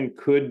corporation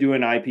could do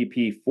an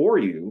IPP for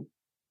you.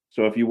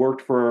 So if you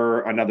worked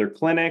for another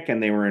clinic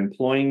and they were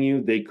employing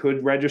you, they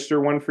could register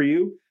one for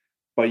you,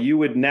 but you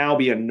would now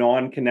be a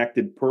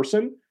non-connected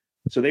person.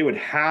 So they would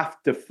have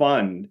to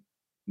fund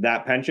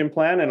that pension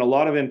plan. And a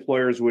lot of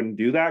employers wouldn't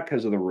do that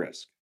because of the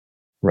risk.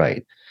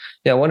 Right.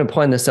 Yeah, I want to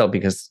point this out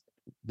because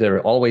there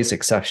are always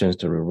exceptions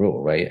to the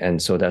rule, right?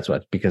 And so that's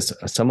what, because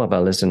some of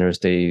our listeners,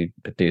 the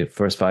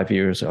first 5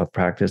 years of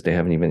practice, they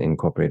haven't even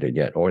incorporated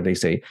yet. Or they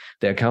say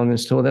the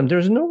accountants told them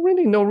there's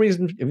really no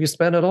reason. If you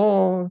spend it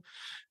all,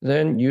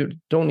 then you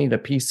don't need a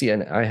PC.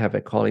 And I have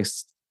a colleague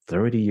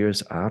 30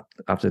 years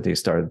after they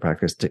started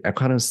practice, the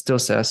accountant still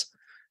says,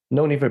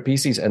 no need for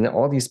PCs. And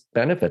all these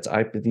benefits,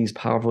 these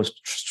powerful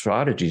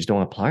strategies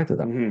don't apply to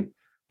them,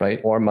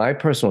 right? Or my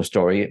personal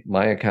story,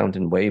 my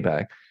accountant way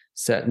back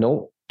said,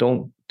 no,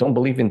 don't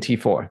believe in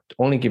T4.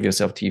 Only give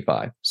yourself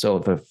T5. So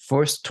the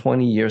first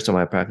 20 years of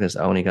my practice,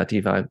 I only got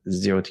T5,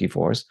 0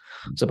 T4s.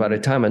 So by the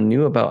time I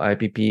knew about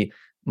IPP,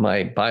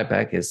 my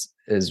buyback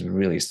is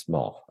really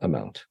small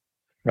amount.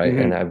 right?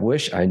 And I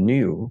wish I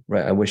knew,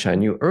 right? I wish I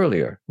knew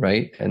earlier,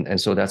 right? And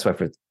so that's why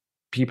for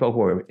people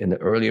who are in the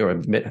earlier or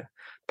mid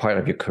part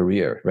of your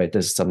career, right,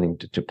 this is something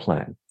to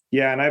plan.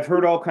 Yeah, and I've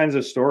heard all kinds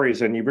of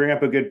stories, and you bring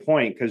up a good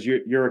point, because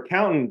your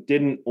accountant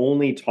didn't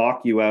only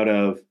talk you out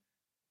of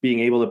being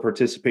able to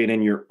participate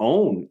in your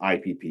own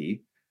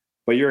IPP,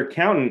 but your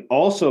accountant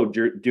also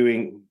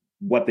doing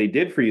what they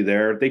did for you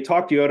there. They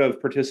talked you out of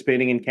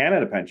participating in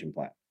Canada Pension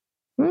Plan.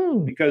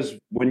 Because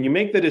when you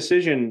make the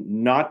decision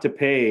not to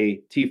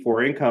pay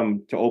T4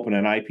 income to open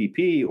an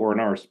IPP or an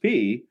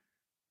RSP,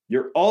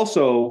 you're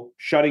also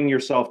shutting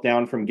yourself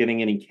down from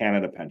getting any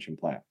Canada Pension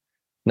Plan.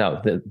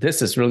 Now,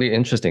 this is really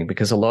interesting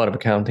because a lot of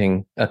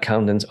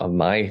accountants of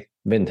my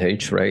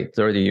vintage, right,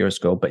 30 years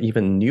ago, but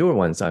even newer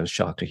ones, I was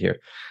shocked to hear,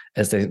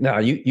 as they now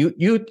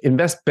you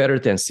invest better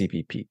than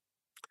CPP.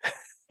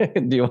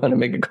 Do you want to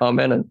make a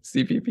comment on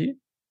CPP?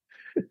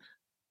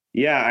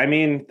 Yeah, I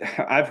mean,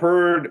 I've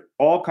heard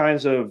all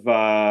kinds of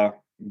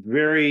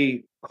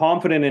very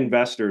confident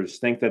investors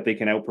think that they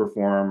can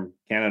outperform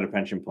Canada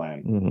Pension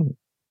Plan.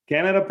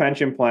 Canada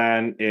Pension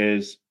Plan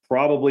is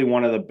probably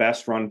one of the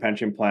best run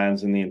pension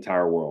plans in the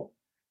entire world.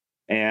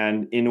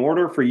 And in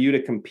order for you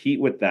to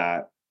compete with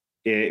that,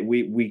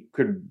 we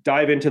could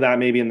dive into that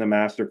maybe in the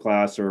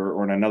masterclass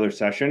or in another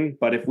session.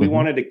 But if we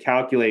wanted to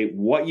calculate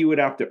what you would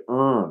have to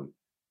earn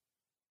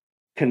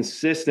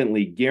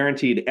consistently,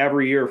 guaranteed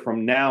every year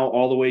from now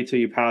all the way till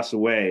you pass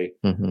away,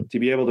 to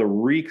be able to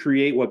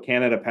recreate what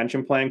Canada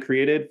Pension Plan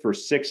created for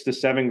 $6 to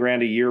 $7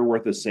 grand a year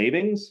worth of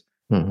savings,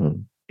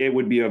 it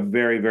would be a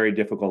very, very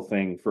difficult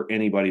thing for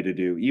anybody to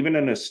do, even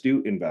an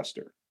astute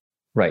investor.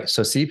 Right.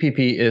 So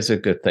CPP is a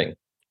good thing,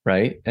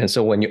 right? And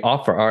so when you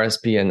offer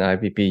RSP and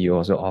IPP, you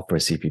also offer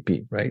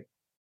CPP, right?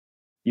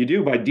 You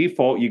do. By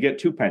default, you get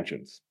two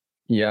pensions.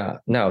 Yeah.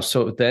 Now,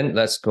 so then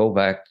let's go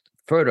back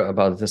further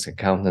about this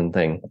accountant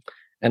thing.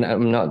 And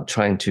I'm not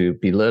trying to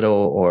belittle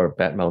or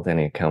badmouth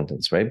any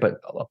accountants, right?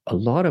 But a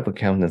lot of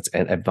accountants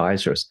and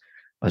advisors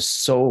are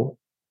so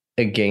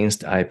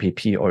against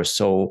IPP or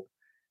so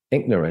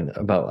ignorant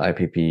about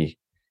IPP.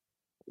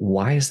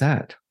 Why is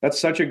that? That's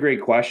such a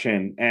great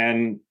question.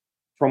 And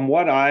from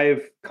what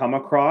I've come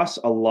across,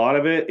 a lot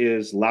of it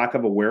is lack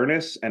of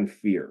awareness and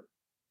fear.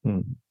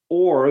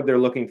 Or they're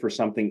looking for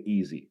something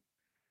easy,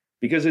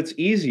 because it's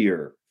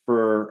easier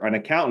for an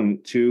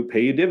accountant to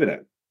pay you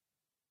dividend.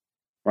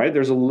 Right?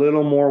 There's a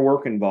little more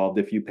work involved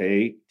if you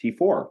pay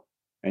T4,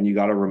 and you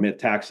got to remit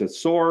tax at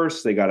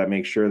source. They got to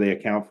make sure they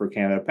account for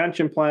Canada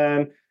Pension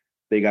Plan.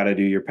 They got to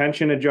do your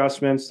pension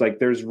adjustments. Like,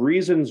 there's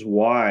reasons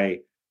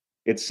why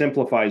it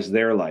simplifies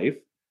their life.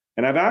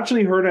 And I've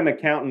actually heard an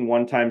accountant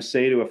one time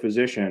say to a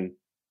physician,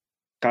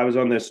 I was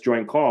on this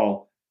joint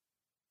call,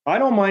 I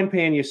don't mind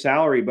paying you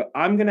salary, but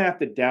I'm going to have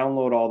to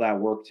download all that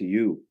work to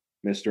you,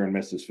 Mr. and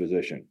Mrs.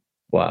 Physician.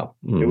 Wow.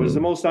 It was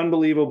the most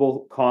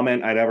unbelievable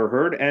comment I'd ever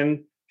heard.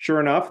 And sure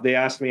enough, they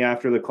asked me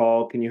after the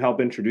call, can you help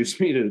introduce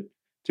me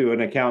to an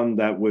accountant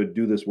that would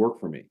do this work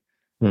for me?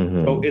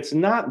 So it's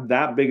not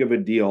that big of a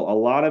deal. A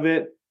lot of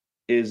it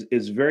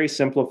is very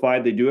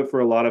simplified. They do it for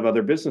a lot of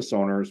other business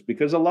owners,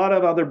 because a lot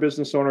of other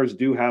business owners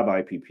do have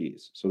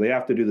IPPs. So they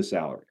have to do the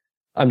salary.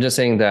 I'm just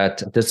saying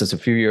that this is a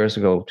few years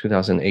ago,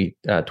 2008,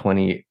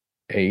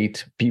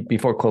 28,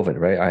 before COVID,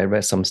 right? I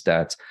read some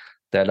stats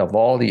that of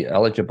all the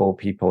eligible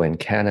people in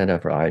Canada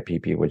for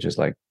IPP, which is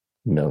like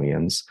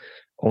millions,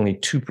 only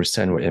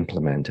 2% were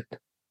implemented,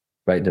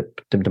 right?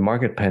 The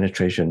market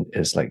penetration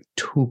is like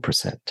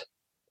 2%.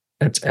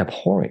 It's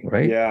abhorring,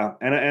 right? Yeah.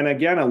 And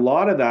again, a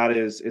lot of that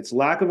is it's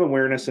lack of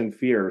awareness and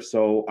fear.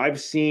 So I've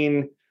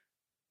seen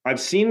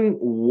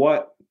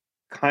what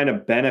kind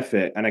of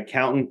benefit an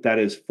accountant that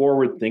is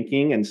forward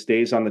thinking and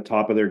stays on the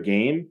top of their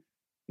game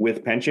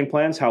with pension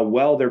plans, how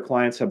well their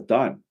clients have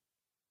done.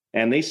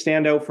 And they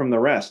stand out from the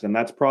rest. And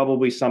that's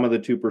probably some of the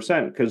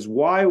 2%. Because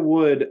why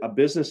would a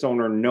business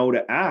owner know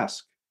to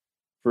ask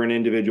for an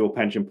individual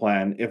pension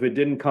plan if it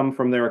didn't come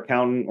from their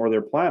accountant or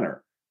their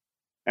planner?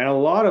 And a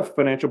lot of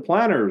financial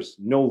planners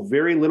know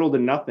very little to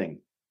nothing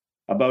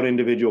about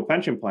individual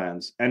pension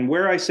plans. And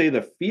where I say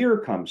the fear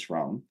comes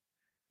from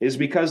is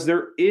because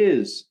there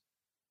is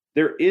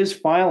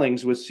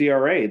filings with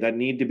CRA that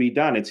need to be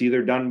done. It's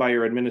either done by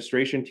your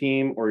administration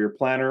team or your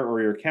planner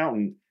or your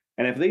accountant.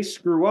 And if they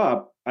screw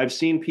up, I've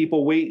seen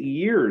people wait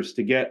years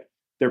to get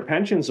their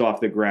pensions off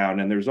the ground.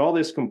 And there's all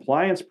this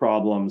compliance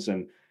problems,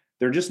 and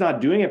they're just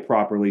not doing it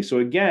properly. So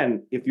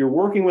again, if you're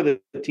working with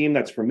a team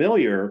that's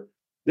familiar,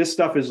 this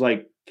stuff is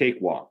like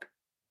cakewalk,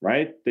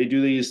 right? They do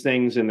these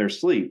things in their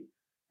sleep,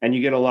 and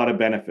you get a lot of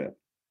benefit.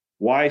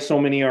 Why so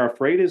many are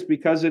afraid is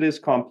because it is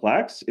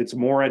complex. It's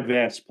more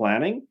advanced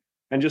planning,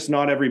 and just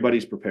not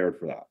everybody's prepared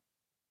for that.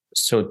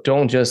 So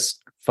don't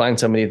just find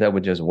somebody that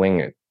would just wing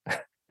it.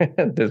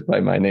 This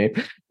by my name.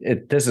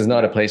 This is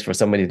not a place for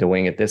somebody to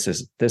wing it. This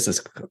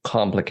is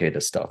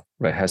complicated stuff,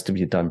 right? It has to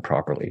be done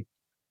properly.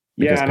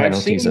 Yeah, and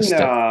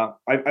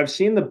I've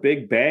seen the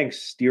big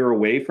banks steer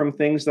away from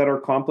things that are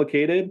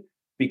complicated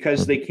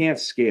because they can't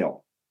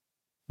scale.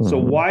 So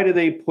why do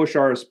they push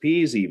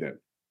RSPs even?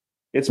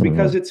 It's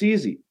because it's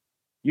easy.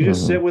 You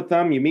just sit with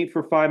them, you meet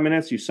for 5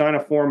 minutes, you sign a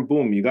form,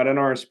 boom, you got an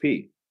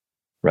RSP.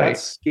 Right.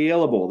 That's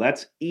scalable.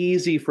 That's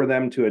easy for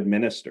them to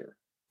administer.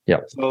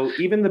 Yeah. So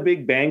even the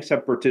big banks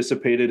have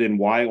participated in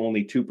why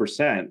only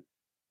 2%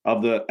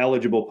 of the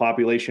eligible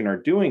population are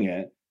doing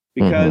it,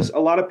 because a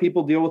lot of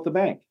people deal with the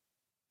bank.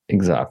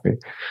 Exactly.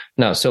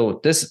 Now, so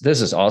this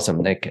is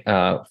awesome, Nick.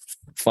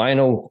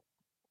 Final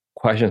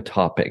question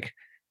topic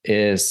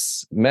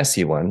is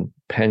messy one,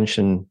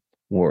 pension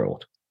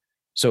world.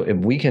 So if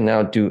we can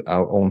now do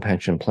our own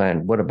pension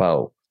plan, what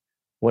about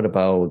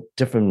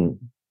different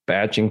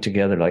badging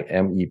together like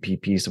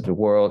MEPPs of the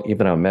world,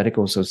 even our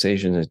medical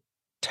association is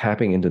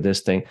tapping into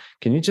this thing.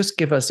 Can you just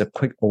give us a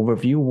quick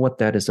overview of what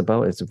that is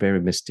about? It's a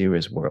very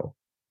mysterious world.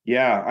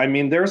 Yeah, I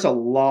mean, there's a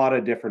lot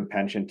of different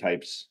pension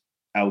types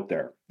out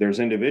there. There's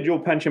individual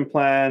pension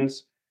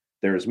plans,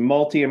 there's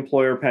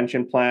multi-employer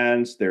pension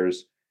plans,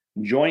 there's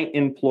joint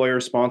employer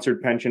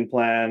sponsored pension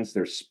plans,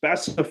 there's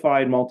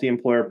specified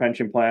multi-employer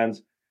pension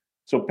plans.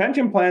 So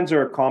pension plans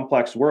are a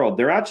complex world.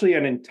 They're actually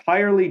an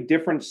entirely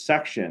different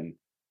section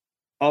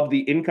of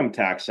the Income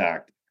Tax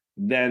Act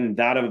than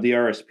that of the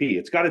RSP.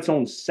 It's got its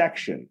own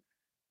section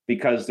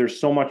because there's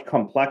so much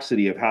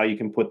complexity of how you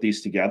can put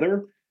these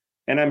together.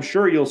 And I'm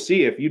sure you'll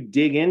see if you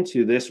dig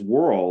into this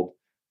world,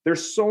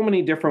 there's so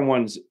many different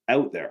ones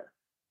out there.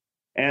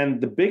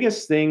 And the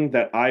biggest thing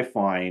that I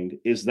find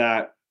is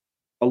that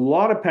a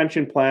lot of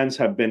pension plans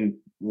have been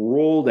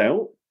rolled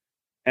out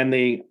and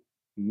they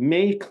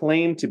may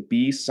claim to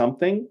be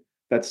something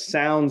that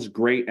sounds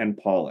great and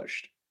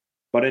polished.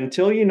 But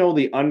until you know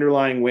the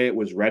underlying way it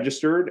was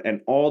registered and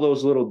all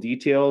those little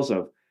details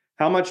of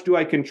how much do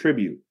I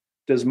contribute?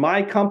 Does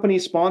my company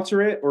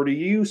sponsor it or do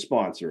you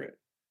sponsor it?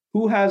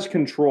 Who has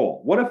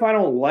control? What if I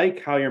don't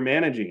like how you're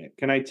managing it?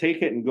 Can I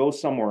take it and go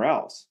somewhere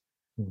else?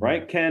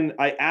 Right? Can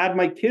I add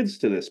my kids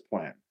to this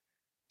plan?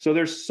 So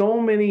there's so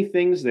many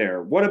things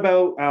there. What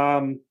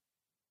about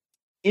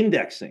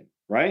indexing,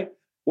 right?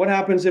 What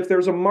happens if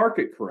there's a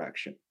market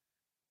correction?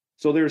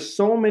 So there's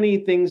so many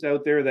things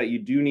out there that you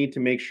do need to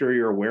make sure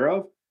you're aware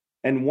of.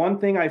 And one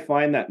thing I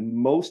find that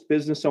most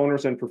business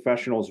owners and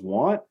professionals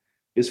want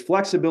is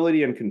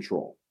flexibility and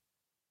control.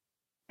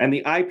 And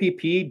the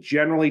IPP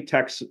generally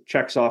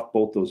checks off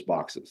both those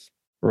boxes.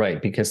 Right,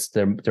 because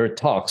there are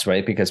talks,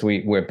 right? Because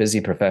we're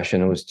busy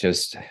professionals,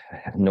 just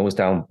nose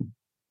down,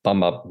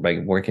 bum up,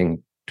 right,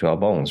 working to our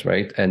bones,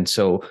 right? And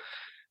so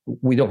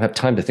we don't have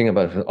time to think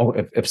about,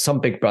 if some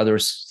big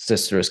brothers,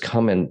 sisters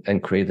come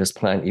and create this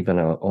plan, even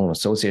our own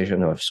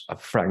association or a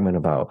fragment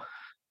of our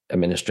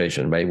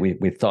administration, right?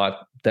 We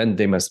thought then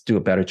they must do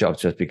a better job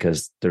just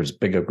because there's a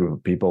bigger group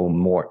of people,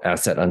 more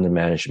asset under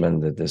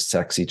management, the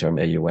sexy term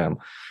AUM,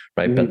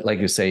 right? Mm-hmm. But like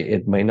you say,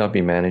 it may not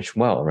be managed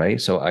well,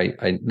 right? So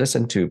I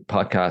listen to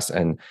podcasts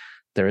and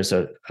there is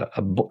a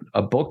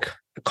book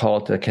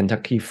called The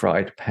Kentucky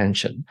Fried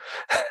Pension.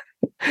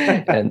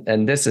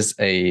 and this is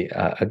a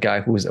guy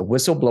who's a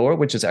whistleblower,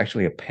 which is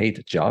actually a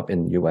paid job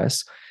in the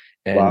US.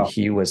 And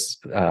he was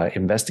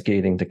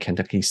investigating the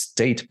Kentucky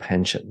state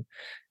pension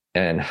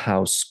and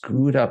how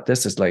screwed up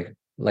this is, like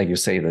you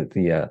say, that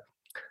the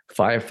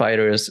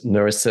firefighters,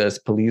 nurses,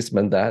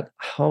 policemen, that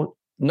how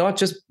not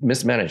just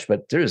mismanaged,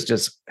 but there's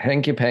just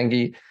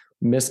hanky-panky,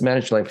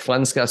 mismanaged, like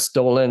funds got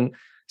stolen,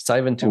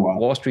 siphoned to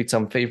Wall Street,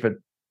 some favorite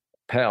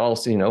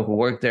pals, who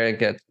work there,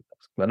 get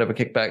whatever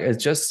kickback.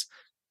 It's just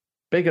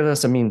bigger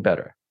doesn't mean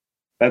better.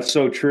 That's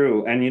so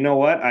true. And you know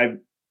what?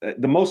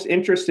 The most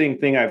interesting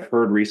thing I've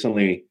heard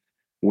recently,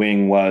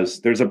 Wing, was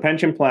there's a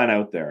pension plan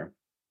out there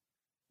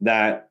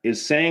that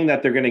is saying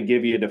that they're going to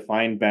give you a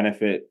defined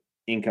benefit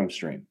income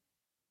stream.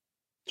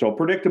 So a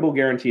predictable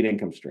guaranteed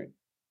income stream.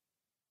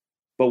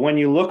 But when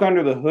you look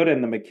under the hood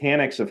and the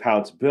mechanics of how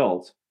it's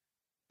built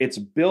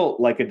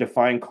like a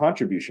defined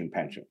contribution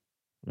pension.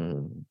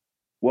 Mm.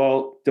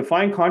 Well,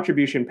 defined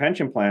contribution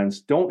pension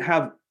plans don't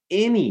have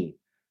any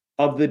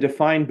of the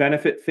defined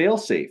benefit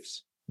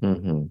fail-safes.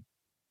 Mm-hmm.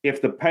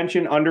 If the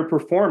pension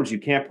underperforms, you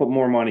can't put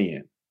more money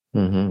in.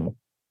 Mm-hmm.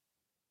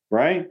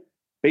 Right?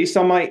 Based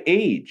on my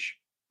age,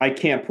 I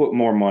can't put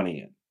more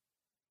money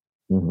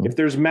in. Mm-hmm. If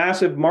there's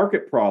massive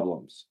market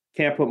problems,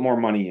 can't put more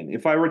money in.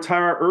 If I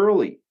retire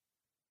early,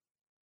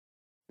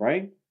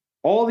 right?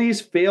 All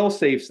these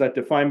fail-safes that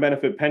defined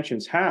benefit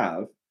pensions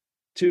have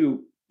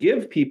to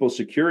give people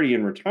security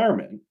in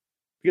retirement,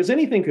 because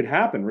anything could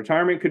happen.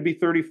 Retirement could be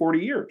 30, 40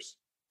 years.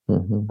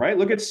 Mm-hmm. Right?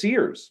 Look at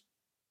Sears.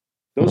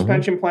 Those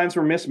pension plans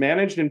were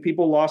mismanaged and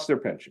people lost their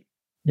pension.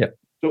 Yeah.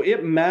 So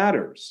it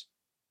matters.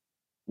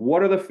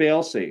 What are the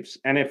fail safes?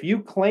 And if you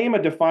claim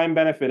a defined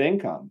benefit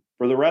income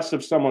for the rest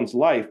of someone's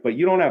life, but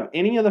you don't have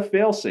any of the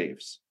fail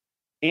safes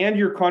and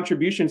your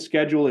contribution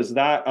schedule is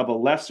that of a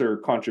lesser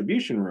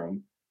contribution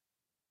room,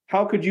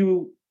 how could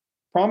you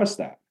promise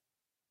that?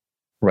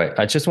 Right.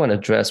 I just want to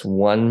address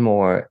one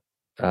more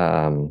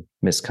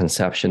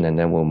misconception, and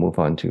then we'll move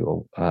on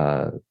to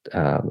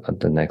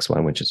the next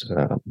one, which is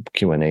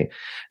Q&A.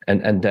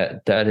 And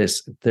that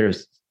is,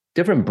 there's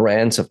different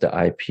brands of the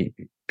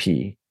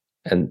IPP,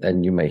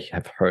 and you may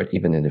have heard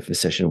even in the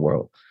physician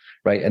world.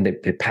 right? And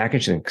they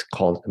package and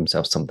call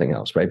themselves something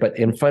else, right? But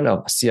in front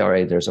of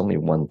CRA, there's only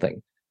one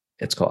thing.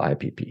 It's called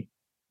IPP,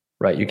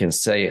 right? You can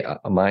say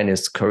mine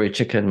is curry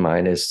chicken,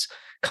 mine is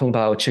kung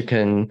pao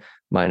chicken,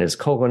 mine is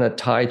coconut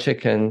Thai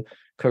chicken,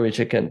 curry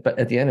chicken. But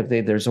at the end of the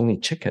day, there's only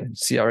chicken.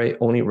 CRA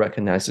only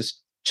recognizes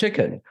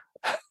chicken,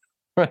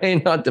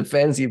 right? Not the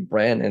fancy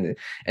brand.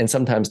 And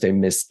sometimes they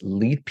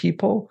mislead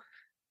people.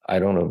 I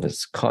don't know if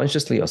it's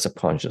consciously or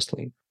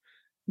subconsciously,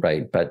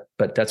 right? But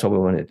that's what we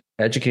want to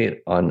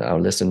educate on our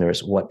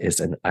listeners. What is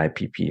an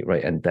IPP,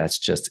 right? And that's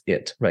just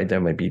it, right?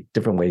 There might be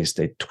different ways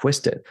they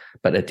twist it,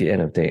 but at the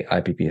end of the day,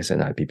 IPP is an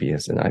IPP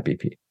is an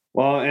IPP.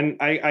 Well, and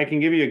I can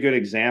give you a good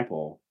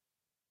example.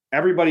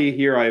 Everybody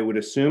here, I would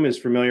assume, is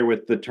familiar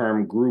with the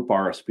term group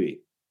RSP.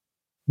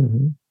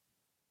 Mm-hmm.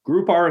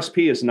 Group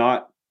RSP is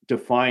not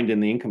defined in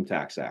the Income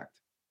Tax Act.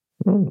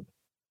 Mm.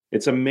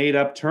 It's a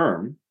made-up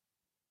term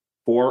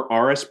for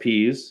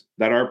RSPs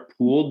that are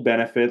pooled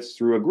benefits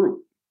through a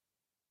group.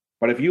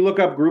 But if you look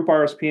up group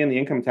RSP in the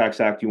Income Tax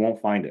Act, you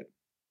won't find it.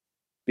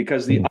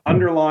 Because the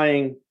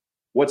underlying,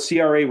 what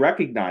CRA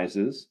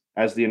recognizes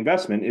as the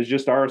investment is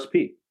just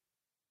RSP.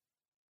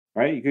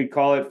 Right? You could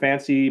call it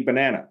fancy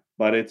banana,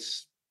 but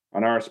it's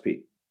an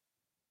RSP.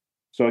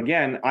 So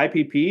again,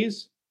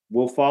 IPPs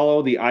will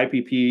follow the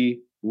IPP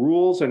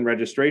rules and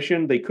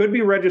registration. They could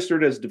be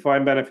registered as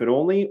defined benefit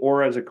only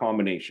or as a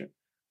combination.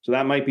 So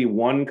that might be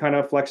one kind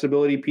of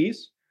flexibility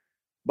piece,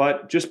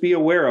 but just be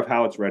aware of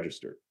how it's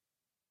registered.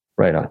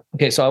 Right on.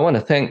 Okay, so I want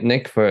to thank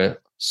Nick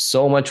for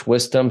so much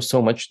wisdom,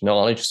 so much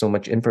knowledge, so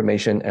much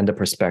information, and the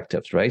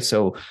perspectives, right?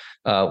 So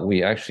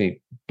we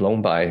actually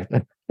blown by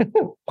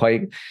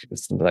quite,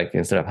 it's like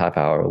instead of half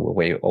hour, we're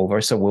way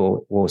over.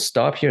 So we'll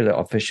stop here, the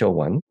official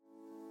one.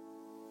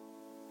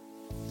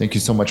 Thank you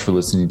so much for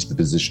listening to the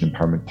Physician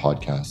Empowerment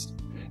Podcast.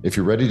 If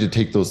you're ready to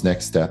take those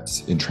next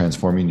steps in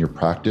transforming your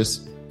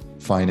practice,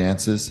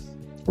 finances,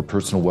 or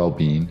personal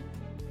well-being,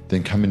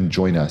 then come and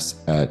join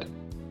us at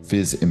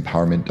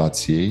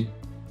physempowerment.ca,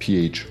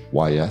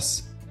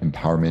 PHYS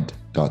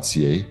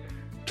empowerment.ca,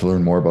 to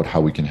learn more about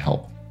how we can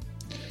help.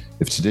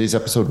 If today's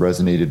episode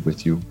resonated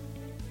with you,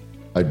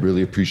 I'd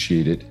really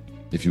appreciate it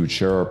if you would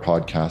share our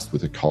podcast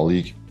with a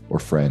colleague or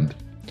friend,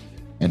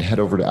 and head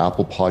over to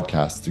Apple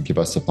Podcasts to give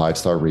us a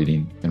 5-star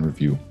rating and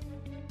review.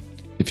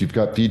 If you've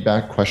got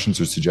feedback, questions,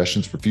 or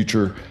suggestions for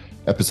future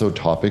episode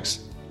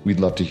topics, we'd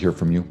love to hear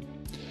from you.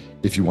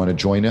 If you want to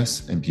join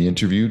us and be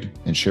interviewed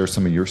and share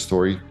some of your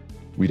story,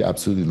 we'd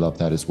absolutely love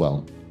that as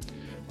well.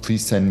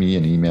 Please send me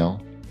an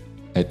email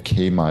at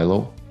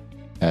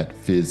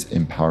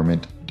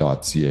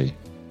kmilo@physempowerment.ca.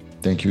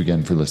 Thank you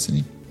again for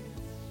listening.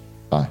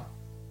 Bye.